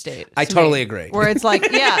a first date. I totally agree. Where it's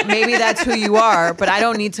like, yeah, maybe that's who you are, but I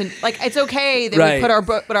don't need to. Like, it's okay that we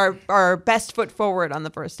put our best foot forward on the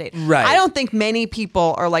first date. Right. I don't think many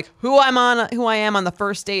people are like who I am on the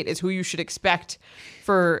first date is who you should expect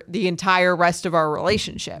for the entire rest of our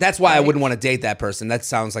relationship. That's why I wouldn't want to date that person. That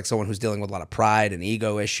sounds like someone who's dealing with a lot of pride and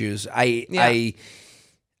ego issues. I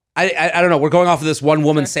don't know. We're going off of this one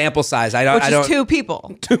woman sample size. Which is two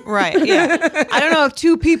people. Right. Yeah. I don't know if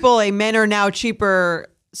two people a men are now cheaper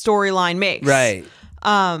storyline makes. Right.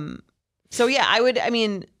 So yeah, I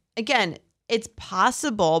mean, again, it's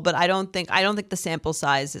possible, but I don't think the sample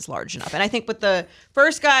size is large enough. And I think with the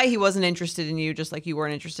first guy, he wasn't interested in you, just like you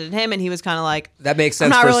weren't interested in him, and he was kind of like, that makes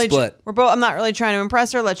sense for a split. I'm not really trying to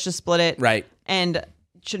impress her. Let's just split it. Right. And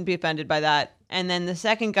shouldn't be offended by that. And then the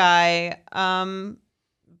second guy,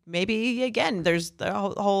 maybe again, there's a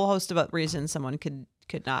whole host of reasons someone could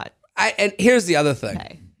not. And here's the other thing.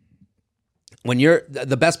 Pay. When you're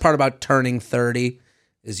the best part about turning 30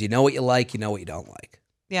 is you know what you like, you know what you don't like.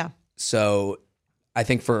 Yeah. So I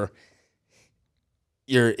think for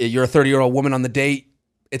you're a 30-year-old woman on the date,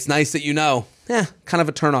 it's nice that kind of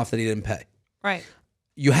a turnoff that he didn't pay. Right.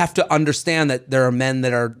 You have to understand that there are men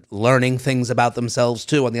that are learning things about themselves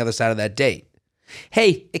too on the other side of that date.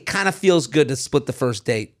 Hey, it kind of feels good to split the first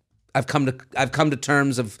date. I've come to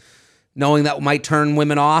terms of knowing that might turn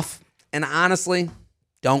women off, and honestly,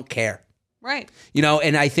 don't care. Right. You know,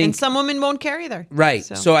 and I think and some women won't care either. Right.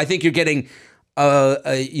 So I think you're getting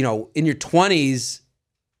in your 20s,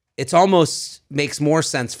 it's almost makes more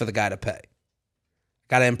sense for the guy to pay.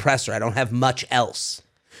 Got to impress her. I don't have much else.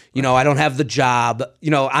 You know, I don't have the job.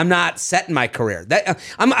 You know, I'm not set in my career. That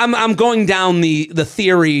I'm going down the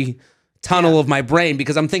theory tunnel of my brain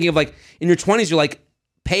because I'm thinking of like in your 20s, you're like,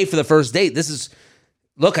 pay for the first date. This is,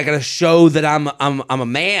 look, I got to show that I'm a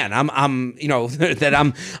man. I'm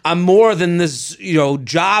that I'm more than this,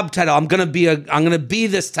 job title. I'm going to be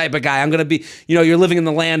this type of guy. I'm going to be, you're living in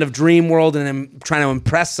the land of dream world and I'm trying to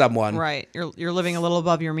impress someone. Right. You're living a little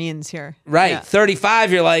above your means here. Right. Yeah.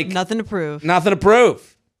 35, you're like, nothing to prove. Nothing to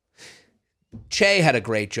prove. Che had a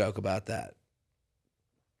great joke about that.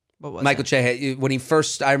 What was Michael Che, when he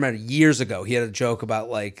first, I remember years ago, he had a joke about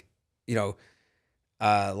like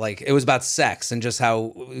it was about sex and just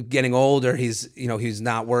how getting older, he's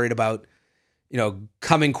not worried about,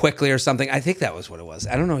 coming quickly or something. I think that was what it was.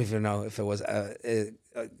 I don't know if it was the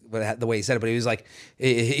way he said it, but he was like,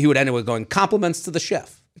 he would end it with going, compliments to the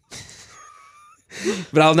chef.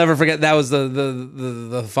 But I'll never forget, that was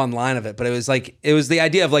the fun line of it. But it was the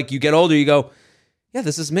idea of like, you get older, you go, yeah,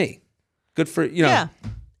 this is me. Good for, Yeah.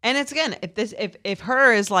 And it's again, if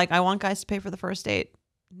her is like, I want guys to pay for the first date,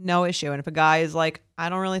 no issue. And if a guy is like, I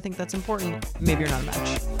don't really think that's important, maybe you're not a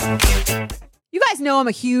match. You guys know I'm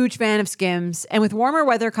a huge fan of Skims, and with warmer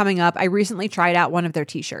weather coming up, I recently tried out one of their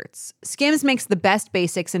t-shirts. Skims makes the best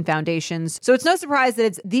basics and foundations, so it's no surprise that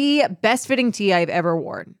it's the best fitting tee I've ever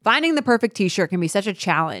worn. Finding the perfect t-shirt can be such a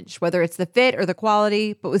challenge, whether it's the fit or the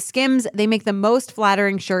quality, but with Skims, they make the most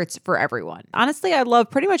flattering shirts for everyone. Honestly, I love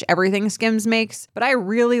pretty much everything Skims makes, but I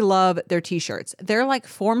really love their t-shirts. They're like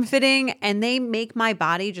form-fitting, and they make my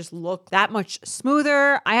body just look that much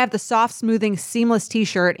smoother. I have the soft, smoothing, seamless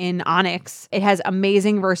t-shirt in Onyx. It It has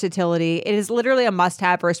amazing versatility. It is literally a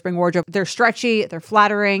must-have for a spring wardrobe. They're stretchy, they're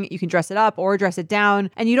flattering, you can dress it up or dress it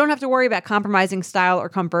down, and you don't have to worry about compromising style or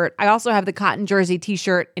comfort. I also have the cotton jersey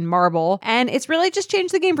t-shirt in marble, and it's really just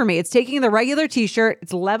changed the game for me. It's taking the regular t-shirt,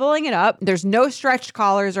 it's leveling it up. There's no stretched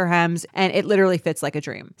collars or hems, and it literally fits like a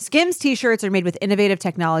dream. Skims t-shirts are made with innovative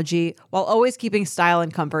technology while always keeping style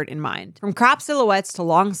and comfort in mind. From crop silhouettes to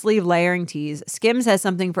long sleeve layering tees, Skims has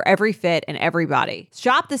something for every fit and every body.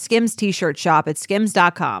 Shop the Skims t-shirt shop at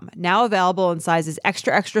skims.com, now available in sizes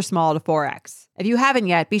extra, extra small to 4X. If you haven't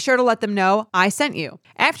yet, be sure to let them know I sent you.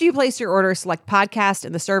 After you place your order, select podcast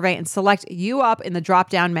in the survey and select You Up in the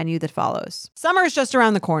drop-down menu that follows. Summer is just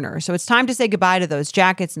around the corner, so it's time to say goodbye to those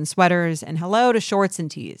jackets and sweaters and hello to shorts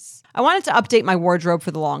and tees. I wanted to update my wardrobe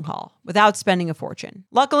for the long haul without spending a fortune.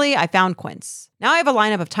 Luckily, I found Quince. Now I have a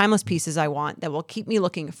lineup of timeless pieces I want that will keep me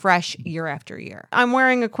looking fresh year after year. I'm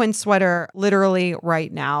wearing a Quince sweater literally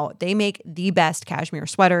right now. They make the best cashmere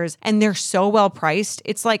sweaters and they're so well priced.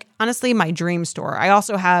 It's like, honestly, my dream store. I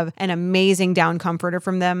also have an amazing down comforter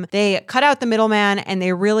from them. They cut out the middleman and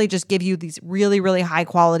they really just give you these really, really high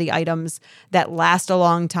quality items that last a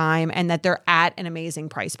long time and that they're at an amazing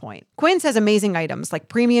price point. Quince has amazing items like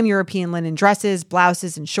premium European linen dresses,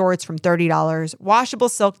 blouses, and shorts from $30, washable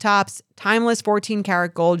silk tops, timeless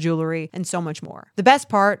 14-karat gold jewelry, and so much more. The best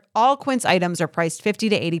part, all Quince items are priced 50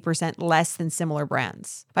 to 80% less than similar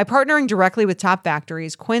brands. By partnering directly with top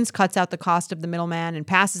factories, Quince cuts out the cost of the middleman and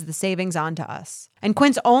passes the savings on to us. And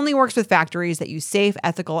Quince only works with factories that use safe,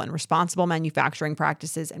 ethical, and responsible manufacturing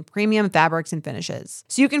practices and premium fabrics and finishes,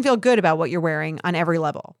 so you can feel good about what you're wearing on every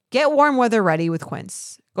level. Get warm weather ready with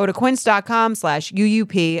Quince. Go to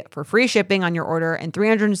quince.com/UUP for free shipping on your order and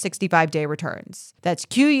 365-day returns. That's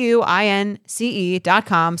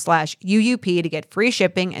QUINCE.com/UUP to get free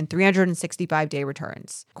shipping and 365-day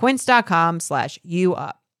returns.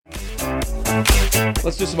 Quince.com/UUP.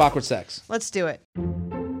 Let's do some awkward sex. Let's do it.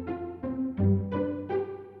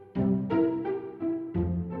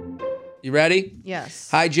 You ready? Yes.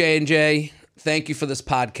 Hi, J&J. Thank you for this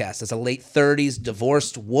podcast. As a late 30s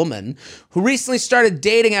divorced woman who recently started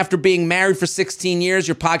dating after being married for 16 years,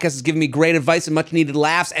 your podcast has given me great advice and much needed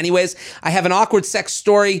laughs. Anyways, I have an awkward sex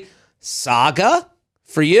story saga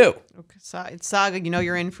for you. Okay, it's saga. You know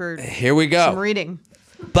you're in for Here we go. some reading.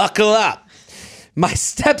 Buckle up. My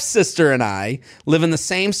stepsister and I live in the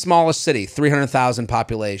same smallest city, 300,000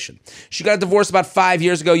 population. She got a divorce about 5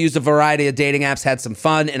 years ago, used a variety of dating apps, had some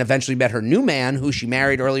fun, and eventually met her new man, who she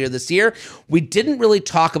married earlier this year. We didn't really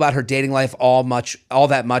talk about her dating life all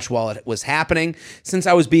that much while it was happening, since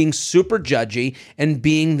I was being super judgy and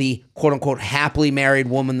being the quote-unquote happily married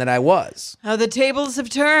woman that I was. How the tables have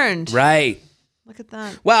turned. Right. Look at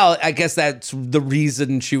that. Well, I guess that's the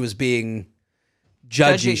reason she was being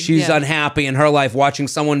judgy. She's yeah. unhappy in her life, watching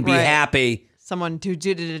someone be happy. Someone who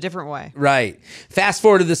did it a different way. Right. Fast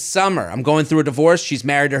forward to this summer. I'm going through a divorce. She's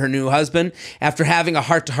married to her new husband. After having a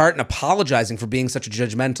heart-to-heart and apologizing for being such a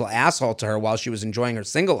judgmental asshole to her while she was enjoying her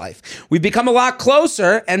single life, we've become a lot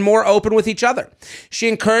closer and more open with each other. She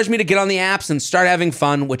encouraged me to get on the apps and start having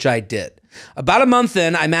fun, which I did. About a month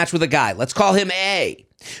in, I matched with a guy. Let's call him A.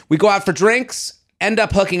 We go out for drinks, end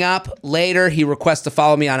up hooking up. Later, he requests to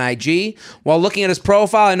follow me on IG. While looking at his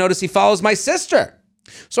profile, I notice he follows my sister.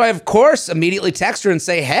 So I, of course, immediately text her and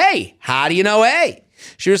say, hey, how do you know A?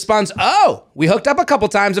 She responds, oh, we hooked up a couple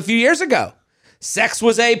times a few years ago. Sex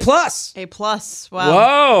was A+. A+. Wow.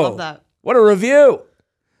 Whoa. Love that. What a review.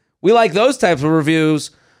 We like those types of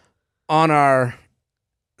reviews on our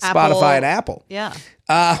Spotify and Apple. Yeah.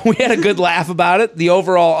 We had a good laugh about it, the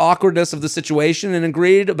overall awkwardness of the situation, and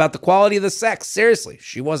agreed about the quality of the sex. Seriously,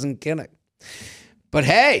 she wasn't kidding. But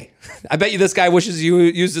hey, I bet you this guy wishes you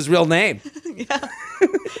used his real name. Yeah.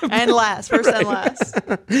 And last. First and last.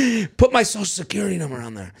 Put my social security number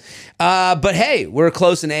on there. But hey, we're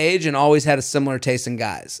close in age and always had a similar taste in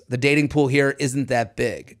guys. The dating pool here isn't that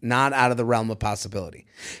big, not out of the realm of possibility.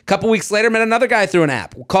 A couple weeks later, met another guy through an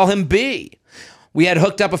app. We'll call him B. We had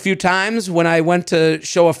hooked up a few times when I went to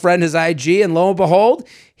show a friend his IG, and lo and behold,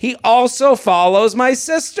 he also follows my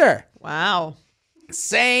sister. Wow.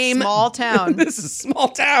 Same. Small town. This is small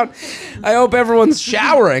town. I hope everyone's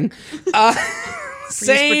showering.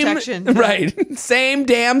 Same protection. Right. Same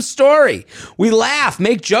damn story. We laugh,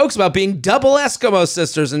 make jokes about being double Eskimo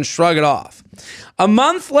sisters, and shrug it off. A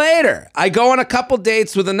month later, I go on a couple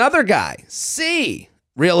dates with another guy, C.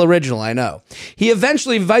 Real original, I know. He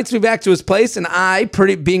eventually invites me back to his place, and I,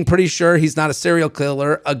 being pretty sure he's not a serial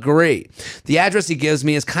killer, agree. The address he gives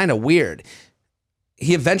me is kind of weird.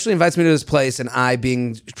 He eventually invites me to his place, and I,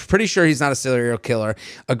 being pretty sure he's not a serial killer,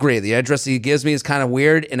 agree. The address he gives me is kind of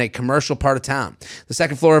weird, in a commercial part of town. The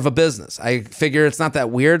second floor of a business. I figure it's not that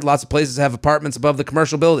weird. Lots of places have apartments above the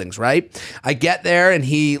commercial buildings, right? I get there, and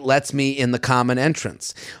he lets me in the common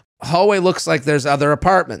entrance. Hallway looks like there's other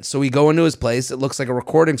apartments. So we go into his place. It looks like a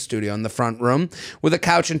recording studio in the front room with a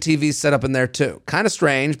couch and TV set up in there too. Kind of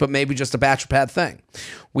strange, but maybe just a bachelor pad thing.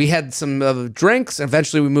 We had some drinks. And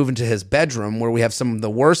eventually we move into his bedroom where we have some of the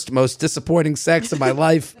worst, most disappointing sex of my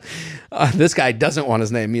life. This guy doesn't want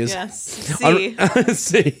his name used. Yes.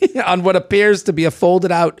 See. On what appears to be a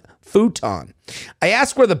folded out futon. I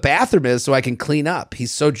ask where the bathroom is so I can clean up.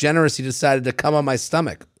 He's so generous he decided to come on my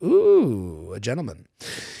stomach. Ooh, a gentleman.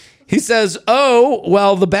 He says, "Oh,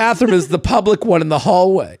 well, the bathroom is the public one in the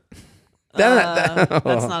hallway."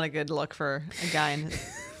 That's not a good look for a guy.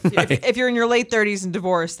 If you're in your late 30s and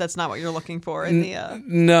divorced, that's not what you're looking for in the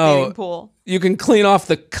dating pool. You can clean off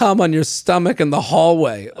the cum on your stomach in the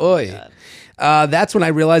hallway. Oy. That's when I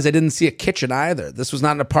realized I didn't see a kitchen either. This was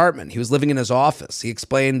not an apartment. He was living in his office. He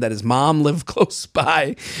explained that his mom lived close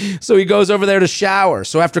by, so he goes over there to shower.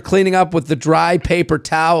 So after cleaning up with the dry paper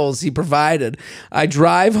towels he provided, I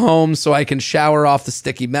drive home so I can shower off the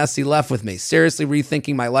sticky mess he left with me, seriously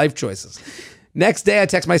rethinking my life choices. Next day, I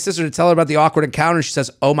text my sister to tell her about the awkward encounter. She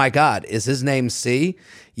says, "Oh my God, is his name C?"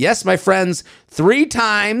 Yes, my friends, 3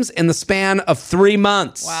 times in the span of 3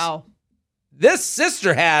 months. Wow. This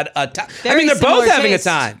sister had a time. I mean, they're both having a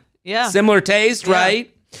time. Yeah. Similar taste,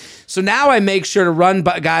 right? So now I make sure to run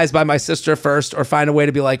guys by my sister first or find a way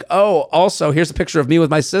to be like, oh, also, here's a picture of me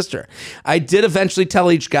with my sister. I did eventually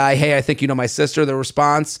tell each guy, hey, I think you know my sister. Their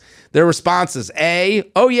responses, A,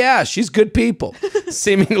 oh yeah, she's good people.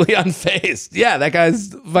 Seemingly unfazed. Yeah, that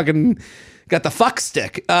guy's fucking got the fuck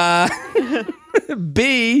stick.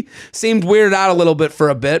 B, seemed weirded out a little bit for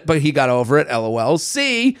a bit, but he got over it, LOL.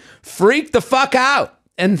 C, freaked the fuck out.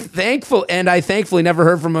 And I thankfully never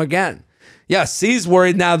heard from him again. Yeah, C's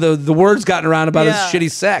worried now the word's gotten around about his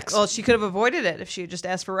shitty sex. Well, she could have avoided it if she had just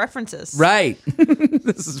asked for references. Right.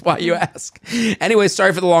 This is why you ask. Anyway,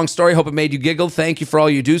 sorry for the long story. Hope it made you giggle. Thank you for all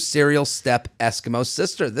you do. Serial Step Eskimo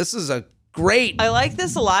Sister. This is a great... I like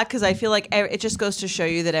this a lot because I feel like it just goes to show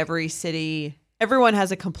you that every city... Everyone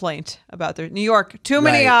has a complaint about their... New York, too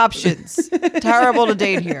many options. Terrible to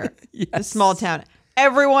date here. Yes. A small town.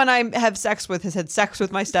 Everyone I have sex with has had sex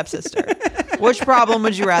with my stepsister. Which problem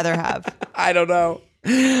would you rather have? I don't know.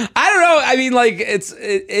 I mean, like,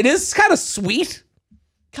 it is kind of sweet.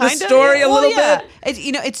 Kind of the story a little bit.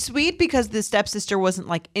 It's sweet because the stepsister wasn't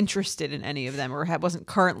like interested in any of them or wasn't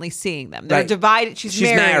currently seeing them. They're divided. She's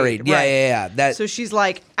married. Right. Yeah. So she's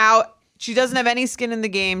like out. She doesn't have any skin in the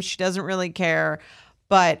game. She doesn't really care.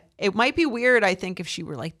 But it might be weird, I think, if she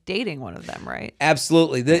were like dating one of them, right?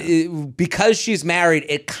 Absolutely. Because she's married,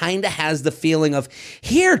 it kind of has the feeling of,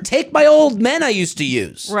 here, take my old men I used to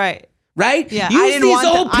use. Right. Right? Yeah. Use these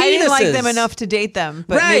old penises. I didn't like them enough to date them,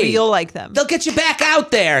 but maybe you'll like them. They'll get you back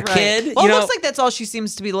out there, kid. Well, it looks like that's all she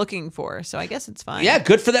seems to be looking for, so I guess it's fine. Yeah,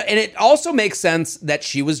 good for that. And it also makes sense that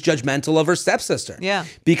she was judgmental of her stepsister. Yeah.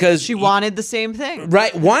 Because she wanted the same thing.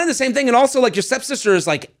 Right. Wanted the same thing. And also, like, your stepsister is,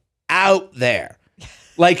 like, out there.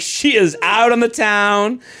 Like, she is out on the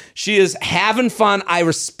town. She is having fun. I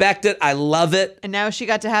respect it. I love it. And now she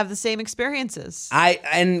got to have the same experiences.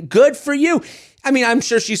 And good for you. I mean, I'm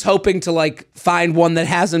sure she's hoping to like find one that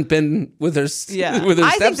hasn't been with her. With her I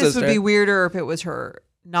stepsister. think this would be weirder if it was her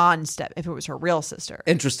if it was her real sister.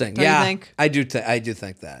 Interesting. Don't you think? I do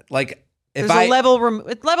think that. Like, if there's a level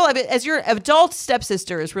of it as your adult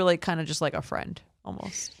stepsister is really kind of just like a friend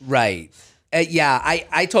almost. Right.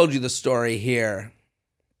 I told you the story here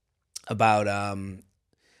about I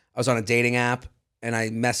was on a dating app and I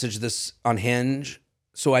messaged this on Hinge,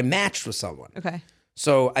 so I matched with someone. Okay.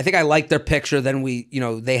 So I think I liked their picture. Then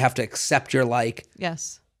they have to accept your like.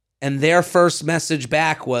 Yes. And their first message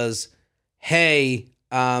back was, "Hey,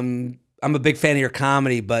 I'm a big fan of your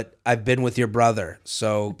comedy, but I've been with your brother."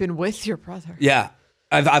 So I've been with your brother. Yeah,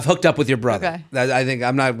 I've hooked up with your brother. Okay. I think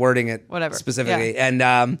I'm not wording it specifically.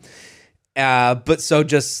 Yeah. And but so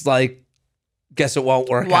just like, guess it won't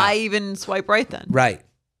work. Why even swipe right then? Right.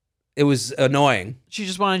 It was annoying. She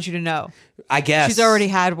just wanted you to know. I guess she's already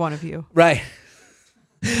had one of you. Right.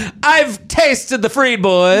 I've tasted the Freed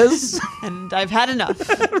boys. And I've had enough.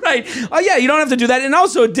 Right. Oh, yeah, you don't have to do that. And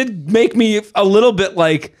also, it did make me a little bit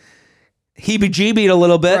like heebie-jeebied a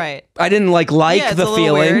little bit. Right. I didn't like the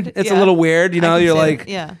feeling. Weird. It's a little weird. You know, you're like,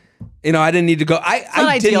 yeah. You know, I didn't need to go.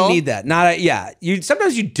 I didn't need that.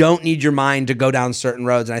 Sometimes you don't need your mind to go down certain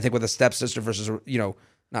roads. And I think with a stepsister versus,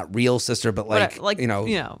 not real sister, but full. You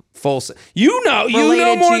know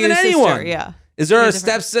more than anyone. Sister, yeah. Is there a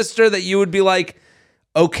stepsister that you would be like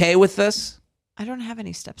okay with this? I don't have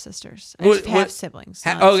any stepsisters. I just have siblings.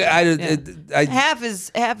 Half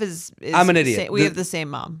is. I'm an idiot. We have the same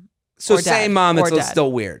mom. So same mom. It's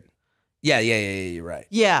still weird. Yeah. You're right.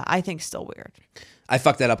 Yeah, I think still weird. I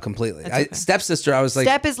fucked that up completely. Okay. Stepsister. I was like,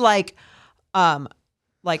 step is like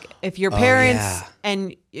if your parents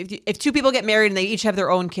and if two people get married and they each have their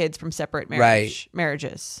own kids from separate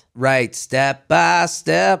marriages. Right. Step by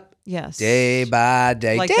step. Yes. Day by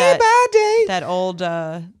day. Like day by day. That old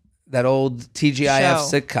TGIF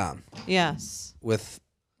sitcom. Yes. With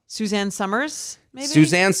Suzanne Summers, maybe?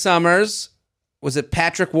 Suzanne Summers. Was it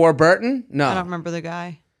Patrick Warburton? No. I don't remember the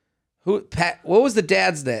guy. What was the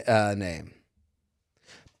dad's name?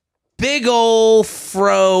 Big old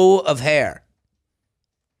fro of hair.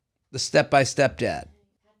 The step-by-step dad.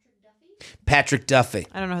 Patrick Duffy.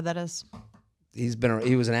 I don't know who that is. He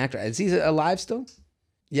was an actor. Is he alive still?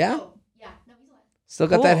 Yeah? Oh, yeah. No, he's alive. Still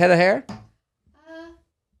got that head of hair? It's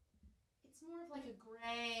more of like a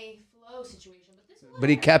gray flow situation. But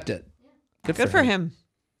he kept it. Yeah. Good for him.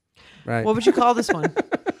 Right. What would you call this one?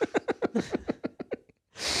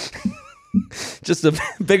 Just a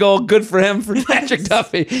big old good for him for Patrick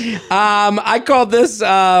Duffy. I called this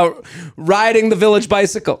riding the village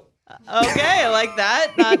bicycle. Okay, I like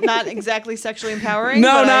that. Not exactly sexually empowering.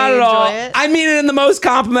 No, but not at all. It. I mean it in the most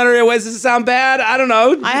complimentary of ways. Does it sound bad? I don't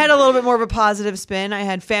know. I had a little bit more of a positive spin. I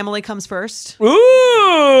had family comes first.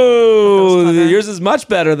 Ooh, yours is much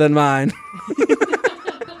better than mine.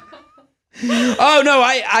 Oh no,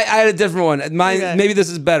 I had a different one. Mine maybe this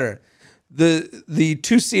is better. The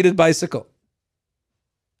two-seated bicycle.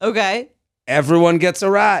 Okay. Everyone gets a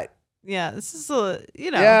ride. Yeah, this is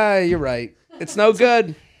Yeah, you're right. It's no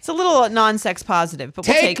good. It's a little non-sex positive, but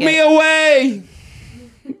we'll take it. Take me away.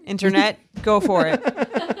 Internet, go for it.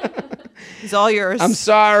 It's all yours. I'm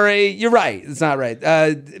sorry. You're right. It's not right.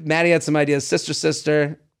 Maddie had some ideas.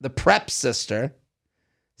 Sister, the prep sister,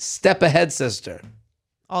 step ahead sister.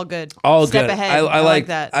 All good. All step good. Ahead. I like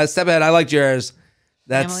that. Step ahead. I liked yours.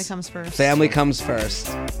 Family comes first. Family comes first.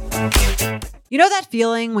 You know that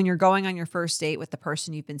feeling when you're going on your first date with the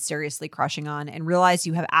person you've been seriously crushing on and realize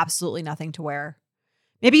you have absolutely nothing to wear?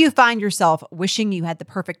 Maybe you find yourself wishing you had the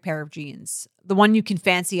perfect pair of jeans, the one you can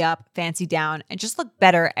fancy up, fancy down, and just look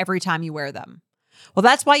better every time you wear them. Well,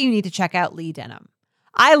 that's why you need to check out Lee Denim.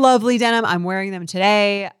 I love Lee Denim. I'm wearing them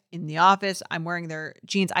today in the office. I'm wearing their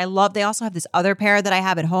jeans. They also have this other pair that I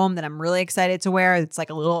have at home that I'm really excited to wear. It's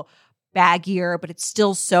like a little baggier, but it's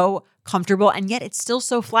still so comfortable and yet it's still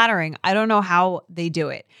so flattering. I don't know how they do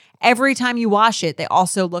it. Every time you wash it, they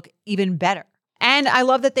also look even better. And I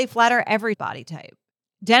love that they flatter every body type.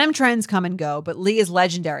 Denim trends come and go, but Lee is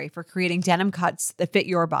legendary for creating denim cuts that fit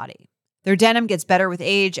your body. Their denim gets better with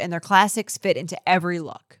age and their classics fit into every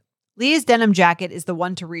look. Lee's denim jacket is the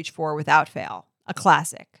one to reach for without fail, a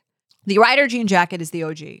classic. The Rider jean jacket is the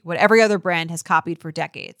OG, what every other brand has copied for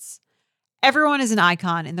decades. Everyone is an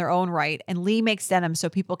icon in their own right, and Lee makes denim so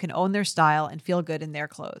people can own their style and feel good in their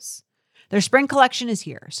clothes. Their spring collection is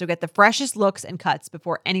here, so get the freshest looks and cuts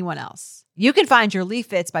before anyone else. You can find your Lee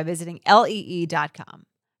fits by visiting lee.com.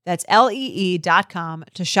 That's lee.com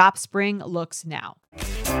to shop spring looks now. We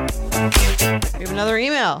have another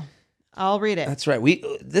email. I'll read it. That's right.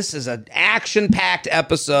 This is an action-packed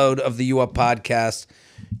episode of the You Up podcast.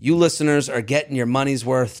 You listeners are getting your money's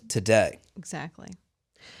worth today. Exactly.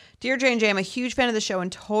 Dear J&J, I'm a huge fan of the show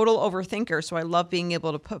and total overthinker, so I love being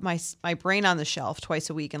able to put my brain on the shelf twice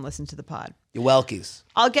a week and listen to the pod. You're welkies.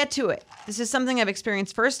 I'll get to it. This is something I've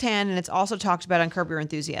experienced firsthand, and it's also talked about on Curb Your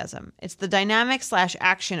Enthusiasm. It's the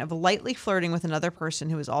dynamic/action of lightly flirting with another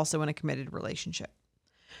person who is also in a committed relationship.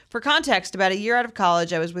 For context, about a year out of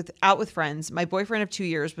college, I was out with friends. My boyfriend of 2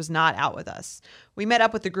 years was not out with us. We met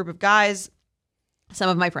up with a group of guys some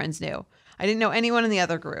of my friends knew. I didn't know anyone in the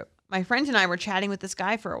other group. My friend and I were chatting with this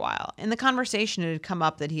guy for a while. In the conversation, it had come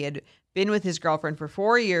up that he had been with his girlfriend for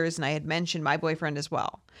 4 years, and I had mentioned my boyfriend as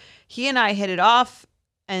well. He and I hit it off,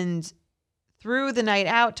 and through the night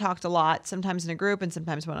out, talked a lot, sometimes in a group and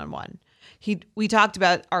sometimes one-on-one. We talked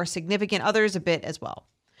about our significant others a bit as well.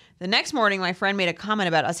 The next morning, my friend made a comment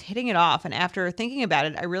about us hitting it off, and after thinking about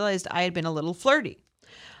it, I realized I had been a little flirty.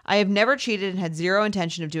 I have never cheated and had zero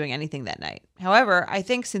intention of doing anything that night. However, I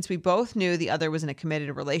think since we both knew the other was in a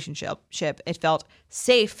committed relationship, it felt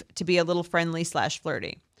safe to be a little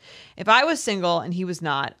friendly/flirty. If I was single and he was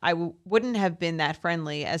not, I wouldn't have been that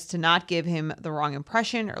friendly as to not give him the wrong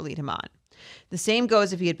impression or lead him on. The same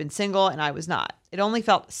goes if he had been single and I was not. It only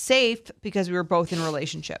felt safe because we were both in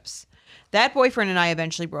relationships. That boyfriend and I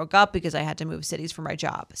eventually broke up because I had to move cities for my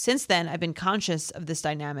job. Since then, I've been conscious of this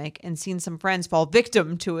dynamic and seen some friends fall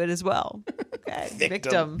victim to it as well. Okay,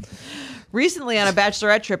 victim. Recently on a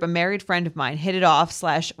bachelorette trip, a married friend of mine hit it off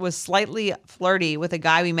 / was slightly flirty with a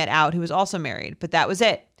guy we met out who was also married, but that was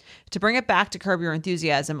it. To bring it back to Curb Your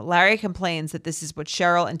Enthusiasm, Larry complains that this is what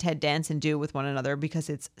Cheryl and Ted Danson do with one another because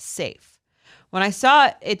it's safe. When I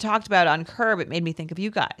saw it talked about on Curb, it made me think of you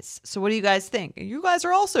guys. So what do you guys think? You guys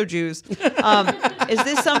are also Jews. Is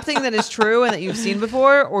this something that is true and that you've seen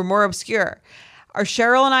before or more obscure? Are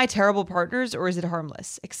Cheryl and I terrible partners or is it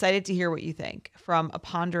harmless? Excited to hear what you think. From a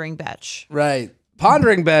pondering betch. Right.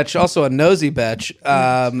 Pondering betch, also a nosy betch.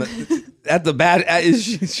 At the bad,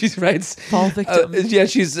 she writes fall victim.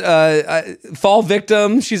 She's fall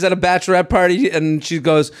victim. She's at a bachelorette party and she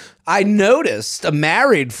goes, "I noticed a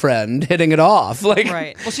married friend hitting it off." Like,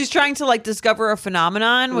 right. Well, she's trying to like discover a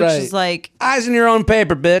phenomenon, which is like eyes in your own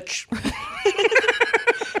paper, bitch.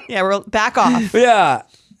 Yeah, we're back off. Yeah,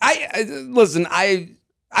 I listen.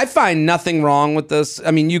 I find nothing wrong with this.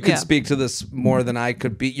 I mean, you could speak to this more than I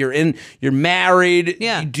could be. You're married.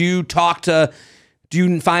 Yeah. Do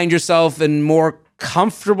you find yourself in more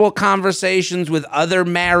comfortable conversations with other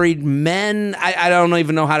married men? I don't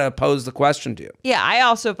even know how to pose the question to you. Yeah, I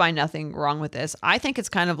also find nothing wrong with this. I think it's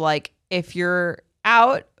kind of like if you're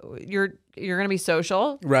out, you're going to be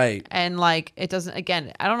social. Right. And like, it doesn't,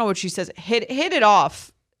 again, I don't know what she says. Hit it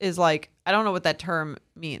off is like, I don't know what that term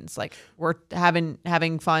means. Like we're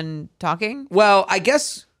having fun talking. Well, I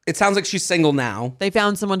guess it sounds like she's single now. They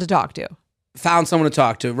found someone to talk to. Found someone to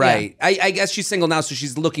talk to, right? Yeah. I guess she's single now, so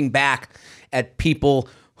she's looking back at people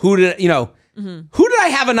who did I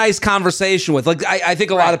have a nice conversation with? Like I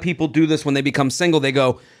think a lot of people do this when they become single. They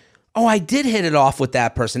go, "Oh, I did hit it off with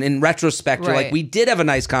that person." In retrospect, you're like, "We did have a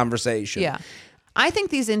nice conversation." Yeah, I think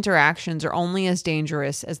these interactions are only as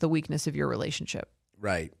dangerous as the weakness of your relationship.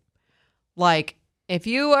 Right. Like if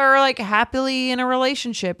you are like happily in a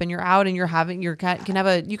relationship and you're out and you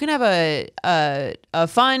can have a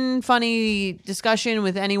fun, funny discussion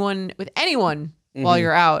with anyone while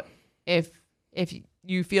you're out. If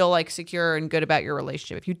you feel like secure and good about your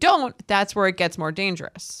relationship. If you don't, that's where it gets more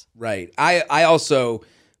dangerous. Right. I also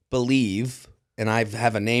believe, and I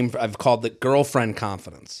have a name, I've called it girlfriend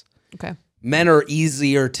confidence. Okay. Men are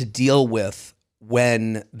easier to deal with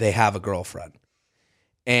when they have a girlfriend.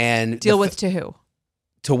 And deal with to who?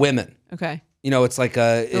 To women. Okay. It's like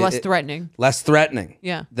they're less threatening. Less threatening.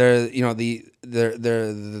 Yeah. They're the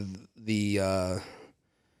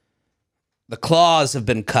claws have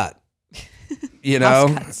been cut.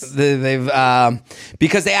 They've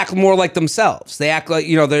because they act more like themselves. They act like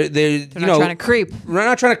they're not trying to creep. We're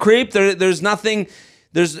not trying to creep. There's nothing.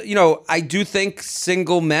 There's I do think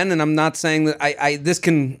single men, and I'm not saying that I this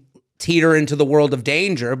can teeter into the world of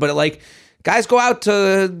danger, but like guys go out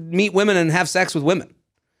to meet women and have sex with women.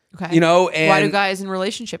 Okay. And why do guys in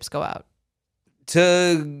relationships go out?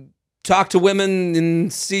 To talk to women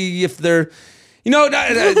and see if they're,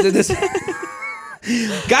 this.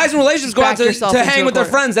 Guys in relationships go out to hang with their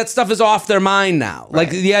friends. That stuff is off their mind now.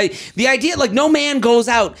 Right. Like the idea, like no man goes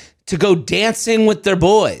out to go dancing with their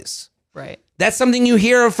boys. Right. That's something you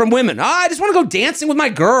hear from women. Oh, I just want to go dancing with my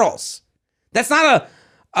girls. That's not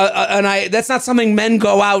that's not something men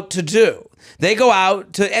go out to do. They go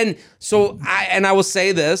out to, and so I will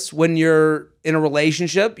say this, when you're in a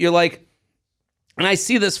relationship, you're like, and I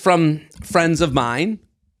see this from friends of mine,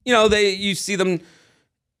 you see them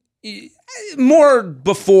more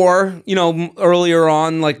before, earlier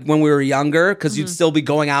on, like when we were younger, because you'd still be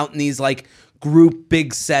going out in these like group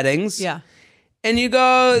big settings. Yeah. And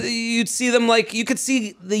you'd see them like, you could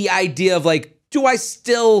see the idea of like, do I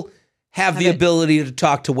still have the ability to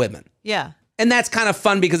talk to women? Yeah. And that's kind of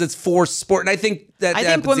fun because it's for sport. And I think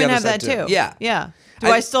women have that too. Yeah. Yeah. Do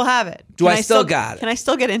I still have it? Do I still got it? Can I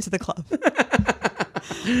still get into the club?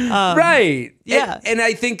 Right. Yeah. And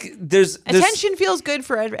I think there's attention feels good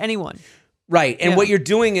for anyone. Right. And what you're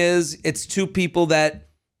doing is it's two people that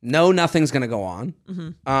know nothing's going to go on.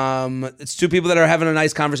 Mm-hmm. It's two people that are having a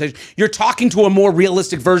nice conversation. You're talking to a more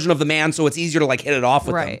realistic version of the man, so it's easier to like hit it off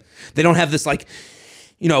with them. They don't have this like,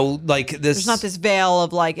 like this. There's not this veil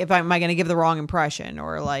of like, am I going to give the wrong impression,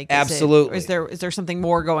 or like, absolutely. Is there something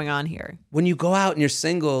more going on here? When you go out and you're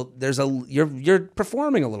single, you're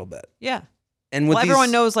performing a little bit. Yeah. And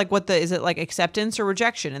everyone knows like is it like acceptance or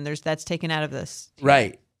rejection, and that's taken out of this.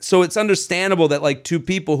 Right. So it's understandable that like two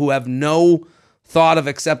people who have no thought of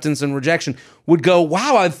acceptance and rejection would go,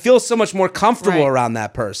 wow, I feel so much more comfortable around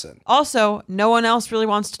that person. Also, no one else really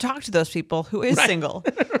wants to talk to those people who is single.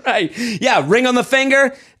 Right. Yeah. Ring on the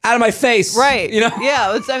finger, out of my face. Right. You know?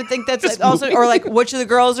 Yeah. I think that's also, or like, which of the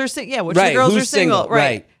girls are single? Yeah. Which of the girls Who's are single?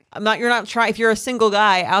 Right. You're not trying, if you're a single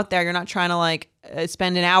guy out there, you're not trying to like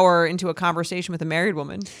spend an hour into a conversation with a married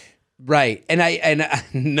woman. Right. And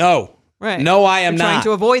no. Right. No, I am You're trying not.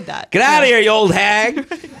 to avoid that. Get out of here, you old hag.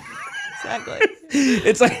 Exactly.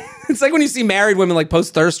 It's like when you see married women like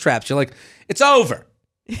post thirst traps, you're like, it's over.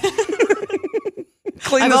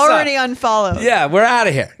 Clean I'm this already up. unfollowed. Yeah, we're out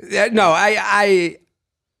of here. No, it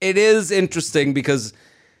is interesting because,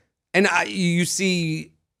 you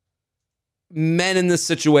see men in this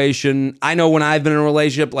situation. I know when I've been in a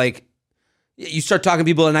relationship, like you start talking to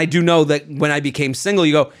people, and I do know that when I became single,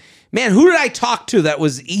 you go, man, who did I talk to that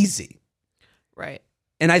was easy? Right.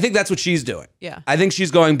 And I think that's what she's doing. Yeah. I think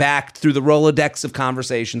she's going back through the Rolodex of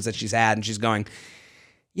conversations that she's had, and she's going,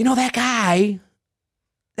 you know, that guy,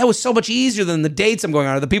 that was so much easier than the dates I'm going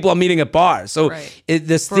on or the people I'm meeting at bars. So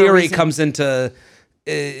this theory comes into,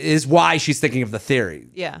 is why she's thinking of the theory.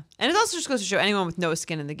 Yeah. And it also just goes to show anyone with no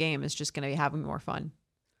skin in the game is just going to be having more fun.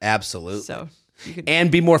 Absolutely. So you could,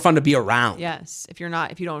 and be more fun to be around. Yes. If you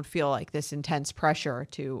don't feel like this intense pressure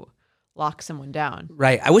to lock someone down.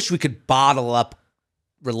 Right. I wish we could bottle up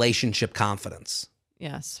relationship confidence.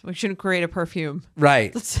 Yes. We shouldn't create a perfume.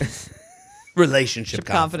 Right. Relationship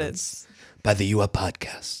confidence. By the You Up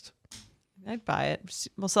Podcast. I'd buy it.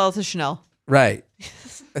 We'll sell it to Chanel. Right.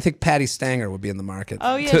 I think Patty Stanger would be in the market.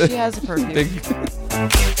 Oh, yeah, she has a perfume.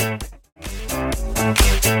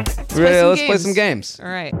 Let's play some games. All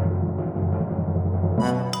right.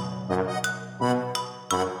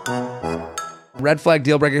 Red flag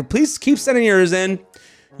deal breaker. Please keep sending yours in.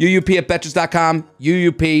 UUP at Betches.com.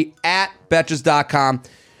 UUP at Betches.com.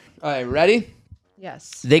 All right, ready?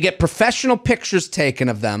 Yes. They get professional pictures taken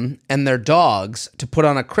of them and their dogs to put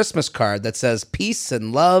on a Christmas card that says peace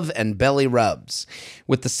and love and belly rubs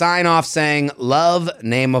with the sign off saying love,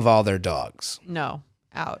 name of all their dogs. No.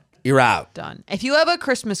 Out. You're out. Done. If you have a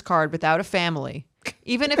Christmas card without a family,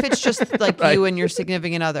 even if it's just like you and your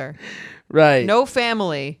significant other. Right. No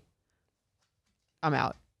family. I'm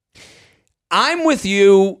out. I'm with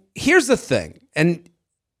you. Here's the thing. And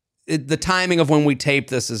the timing of when we tape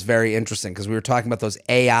this is very interesting because we were talking about those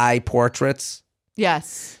AI portraits.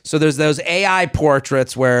 Yes. So there's those AI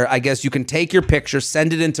portraits where I guess you can take your picture,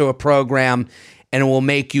 send it into a program, and it will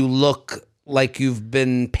make you look like you've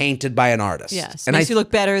been painted by an artist. Yes. And makes you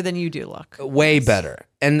look better than you do look. Way better.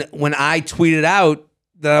 And when I tweeted out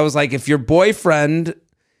that I was like, if your boyfriend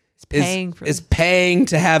is paying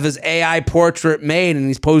to have his AI portrait made and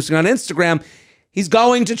he's posting on Instagram, he's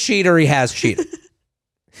going to cheat or he has cheated.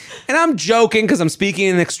 And I'm joking because I'm speaking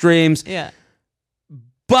in extremes. Yeah.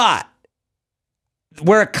 But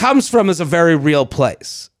where it comes from is a very real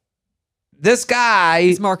place. This guy...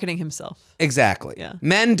 He's marketing himself. Exactly. Yeah.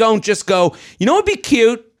 Men don't just go, you know what would be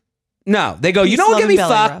cute? No. They go, you know what would get me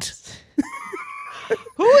fucked?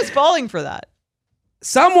 Who is falling for that?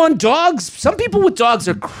 Some people with dogs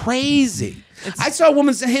are crazy. I saw a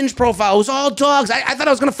woman's Hinge profile. It was all dogs. I thought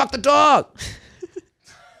I was going to fuck the dog.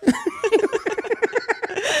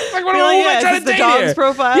 Like, what am I trying to date the dog's here?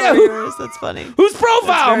 profile or yours? That's funny. Whose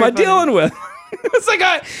profile am I dealing with? It's like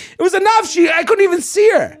it was enough. I couldn't even see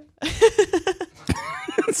her.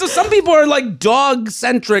 So some people are like dog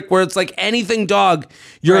centric, where it's like anything dog,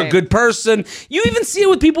 you're a good person. You even see it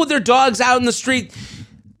with people with their dogs out in the street.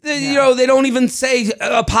 You know, they don't even say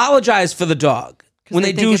apologize for the dog when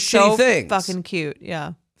they do shitty things. Fucking cute,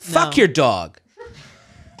 yeah. Fuck your dog.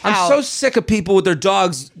 I'm so sick of people with their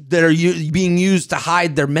dogs that are being used to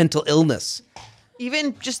hide their mental illness.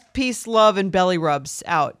 Even just peace, love, and belly rubs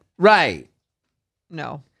out. Right.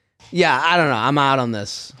 No. Yeah, I don't know. I'm out on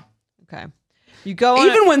this. Okay. You go on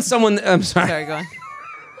even when someone... I'm sorry. Sorry, go on.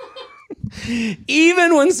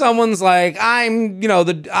 Even when someone's like, I'm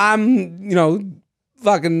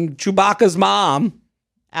fucking Chewbacca's mom.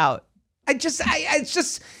 Out. It's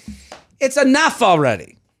enough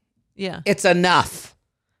already. Yeah. It's enough.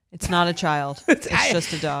 It's not a child. It's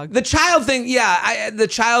just a dog. The child thing, the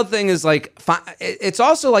child thing is like, it's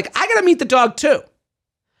also like, I gotta meet the dog too.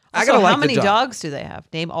 How many dogs do they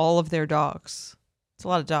have? Name all of their dogs. It's a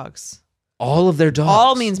lot of dogs. All of their dogs.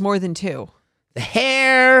 All means more than two. The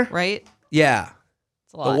hair. Right? Yeah.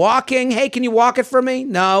 It's a lot. The walking. Hey, can you walk it for me?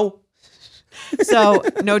 No. So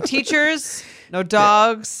no teachers, no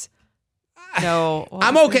dogs, no.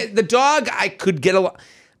 I'm okay. The dog, I could get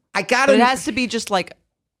I gotta. But it has to be just like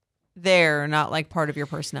there, not like part of your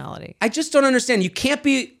personality. I just don't understand. You can't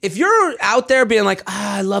be, if you're out there being like,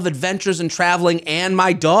 I love adventures and traveling and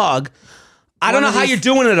my dog, I don't know how you're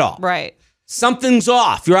doing it all. Right. Something's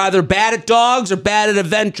off. You're either bad at dogs or bad at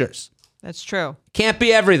adventures. That's true. Can't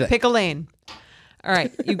be everything. Pick a lane. All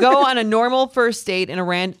right. You go on a normal first date on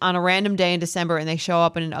a random day in December and they show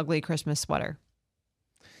up in an ugly Christmas sweater.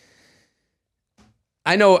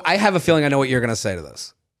 I have a feeling I know what you're going to say to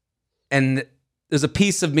this. And there's a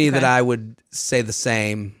piece of me that I would say the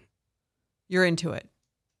same. You're into it.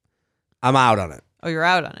 I'm out on it. Oh, you're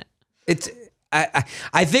out on it.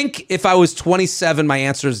 I think if I was 27, my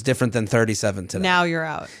answer is different than 37 today. Now you're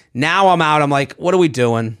out. Now I'm out. I'm like, what are we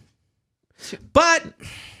doing? But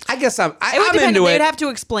I guess I'm into it. They'd have to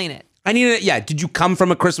explain it. I need it. Yeah. Did you come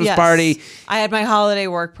from a Christmas party? I had my holiday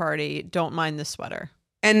work party. Don't mind the sweater.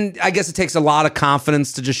 And I guess it takes a lot of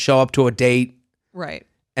confidence to just show up to a date. Right.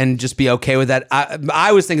 And just be okay with that.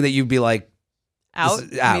 I was thinking that you'd be like out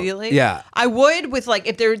immediately. Yeah. I would with like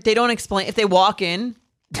if they don't explain, if they walk in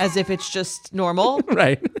as if it's just normal.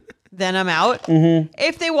 Right. Then I'm out. Mm-hmm.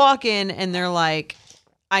 If they walk in and they're like,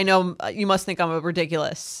 I know you must think I'm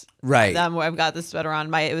ridiculous. Right. I've got this sweater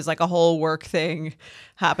on. It was like a whole work thing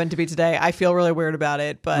happened to be today. I feel really weird about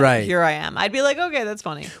it, but here I am. I'd be like, okay, that's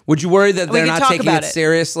funny. Would you worry that they're not taking it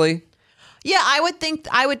seriously? Yeah, I would think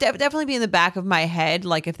I would definitely be in the back of my head.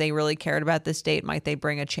 Like if they really cared about this date, might they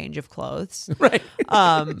bring a change of clothes? Right.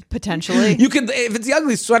 Potentially. You could, if it's the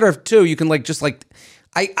ugly sweater too, you can like just like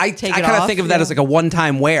I kind of think of that as like a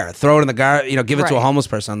one-time wear. Throw it in the give it to a homeless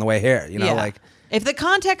person on the way here. Like if the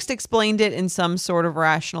context explained it in some sort of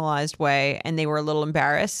rationalized way and they were a little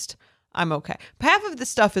embarrassed, I'm okay. Half of the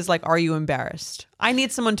stuff is like, are you embarrassed? I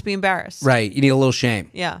need someone to be embarrassed. Right. You need a little shame.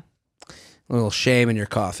 Yeah. A little shame in your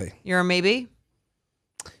coffee. You're a maybe?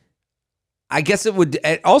 I guess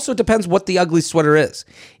it also depends what the ugly sweater is.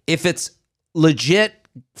 If it's legit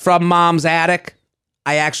from mom's attic,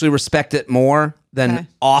 I actually respect it more than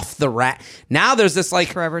off the rack. Now there's this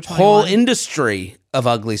like whole industry of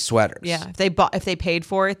ugly sweaters. Yeah. If they paid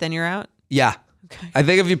for it, then you're out? Yeah. Okay. I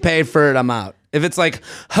think if you paid for it, I'm out. If it's like,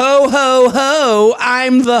 ho, ho, ho,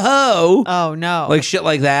 I'm the ho. Oh, no. Like shit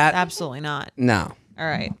like that. Absolutely not. No. All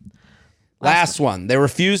right. Last one. They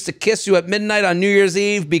refuse to kiss you at midnight on New Year's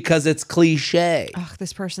Eve because it's cliche. Ugh,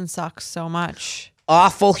 this person sucks so much.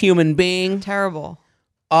 Awful human being. Terrible.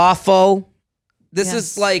 Awful. This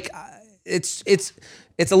is like, it's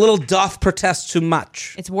a little doth protest too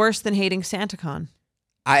much. It's worse than hating SantaCon.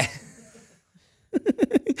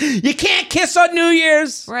 You can't kiss on New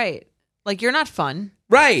Year's. Right. Like you're not fun.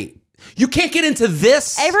 Right. You can't get into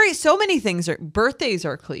this. So many things birthdays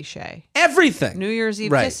are cliche. Everything. New Year's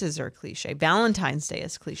Eve kisses are cliche. Valentine's Day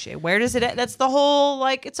is cliche. Where does it? That's the whole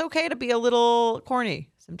like. It's okay to be a little corny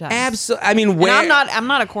sometimes. Absolutely. I mean, I'm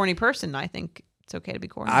not a corny person. I think it's okay to be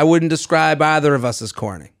corny. I wouldn't describe either of us as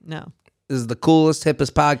corny. No. This is the coolest,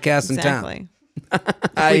 hippest podcast in town.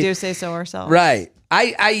 Exactly. We do say so ourselves. Right.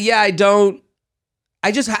 I don't.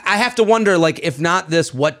 I have to wonder, like, if not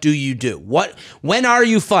this, what do you do? When are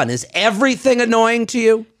you fun? Is everything annoying to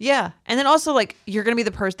you? Yeah. And then also, like, you're going to be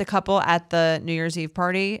the couple at the New Year's Eve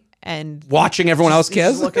party and watching everyone else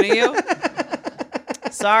kiss? Looking at you.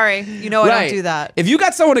 Sorry. I don't do that. If you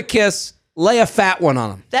got someone to kiss, lay a fat one on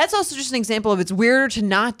them. That's also just an example of it's weirder to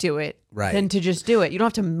not do it than to just do it. You don't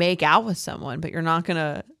have to make out with someone, but you're not going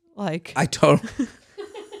to, like. I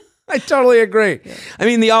totally agree. Yeah. I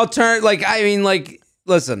mean, the alternative,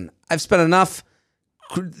 listen, I've spent enough.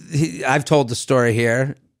 I've told the story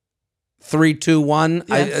here. 3, 2, 1.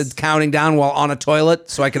 Yes. Counting down while on a toilet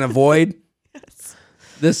so I can avoid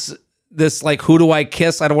this. Like, who do I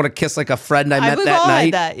kiss? I don't want to kiss like a friend I met that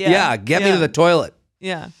night. That, yeah. Get me to the toilet.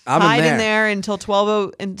 Yeah, I'm hide in there until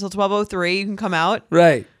 12:03. You can come out.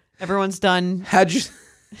 Right. Everyone's done. How'd you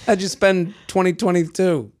spend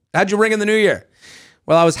 2022? How'd you ring in the new year?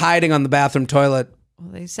 Well, I was hiding on the bathroom toilet. Well,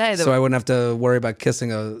 they say so I wouldn't have to worry about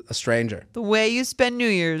kissing a stranger. The way you spend New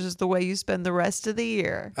Year's is the way you spend the rest of the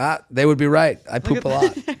year. They would be right. I poop a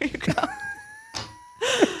lot. There you go.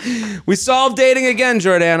 We solved dating again,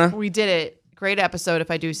 Jordana. We did it. Great episode, if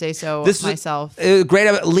I do say so myself.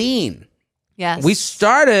 Great lean. Yes. We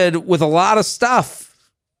started with a lot of stuff.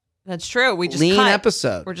 That's true. We just lean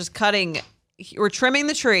episode. We're just cutting. We're trimming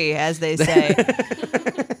the tree, as they say.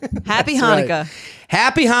 Happy Hanukkah. Right.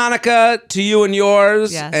 Happy Hanukkah to you and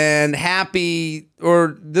yours. Yes. And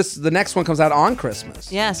the next one comes out on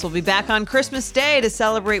Christmas. Yes, we'll be back on Christmas Day to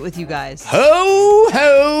celebrate with you guys. Ho,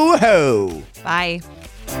 ho, ho. Bye.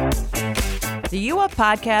 The U Up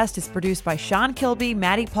podcast is produced by Sean Kilby,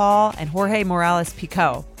 Maddie Paul, and Jorge Morales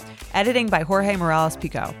Pico. Editing by Jorge Morales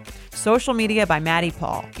Pico. Social media by Maddie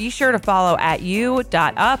Paul. Be sure to follow at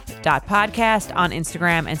u.up.podcast on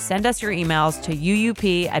Instagram and send us your emails to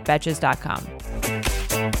uup@betches.com.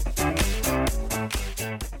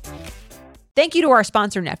 Thank you to our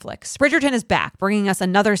sponsor, Netflix. Bridgerton is back, bringing us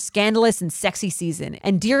another scandalous and sexy season.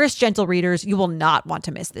 And dearest gentle readers, you will not want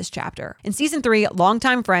to miss this chapter. In season 3,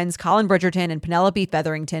 longtime friends Colin Bridgerton and Penelope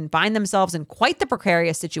Featherington find themselves in quite the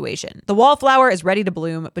precarious situation. The wallflower is ready to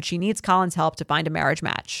bloom, but she needs Colin's help to find a marriage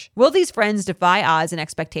match. Will these friends defy odds and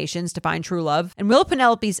expectations to find true love? And will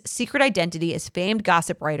Penelope's secret identity as famed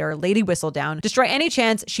gossip writer Lady Whistledown destroy any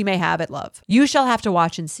chance she may have at love? You shall have to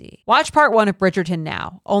watch and see. Watch part 1 of Bridgerton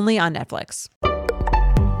now, only on Netflix.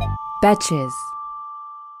 Betches.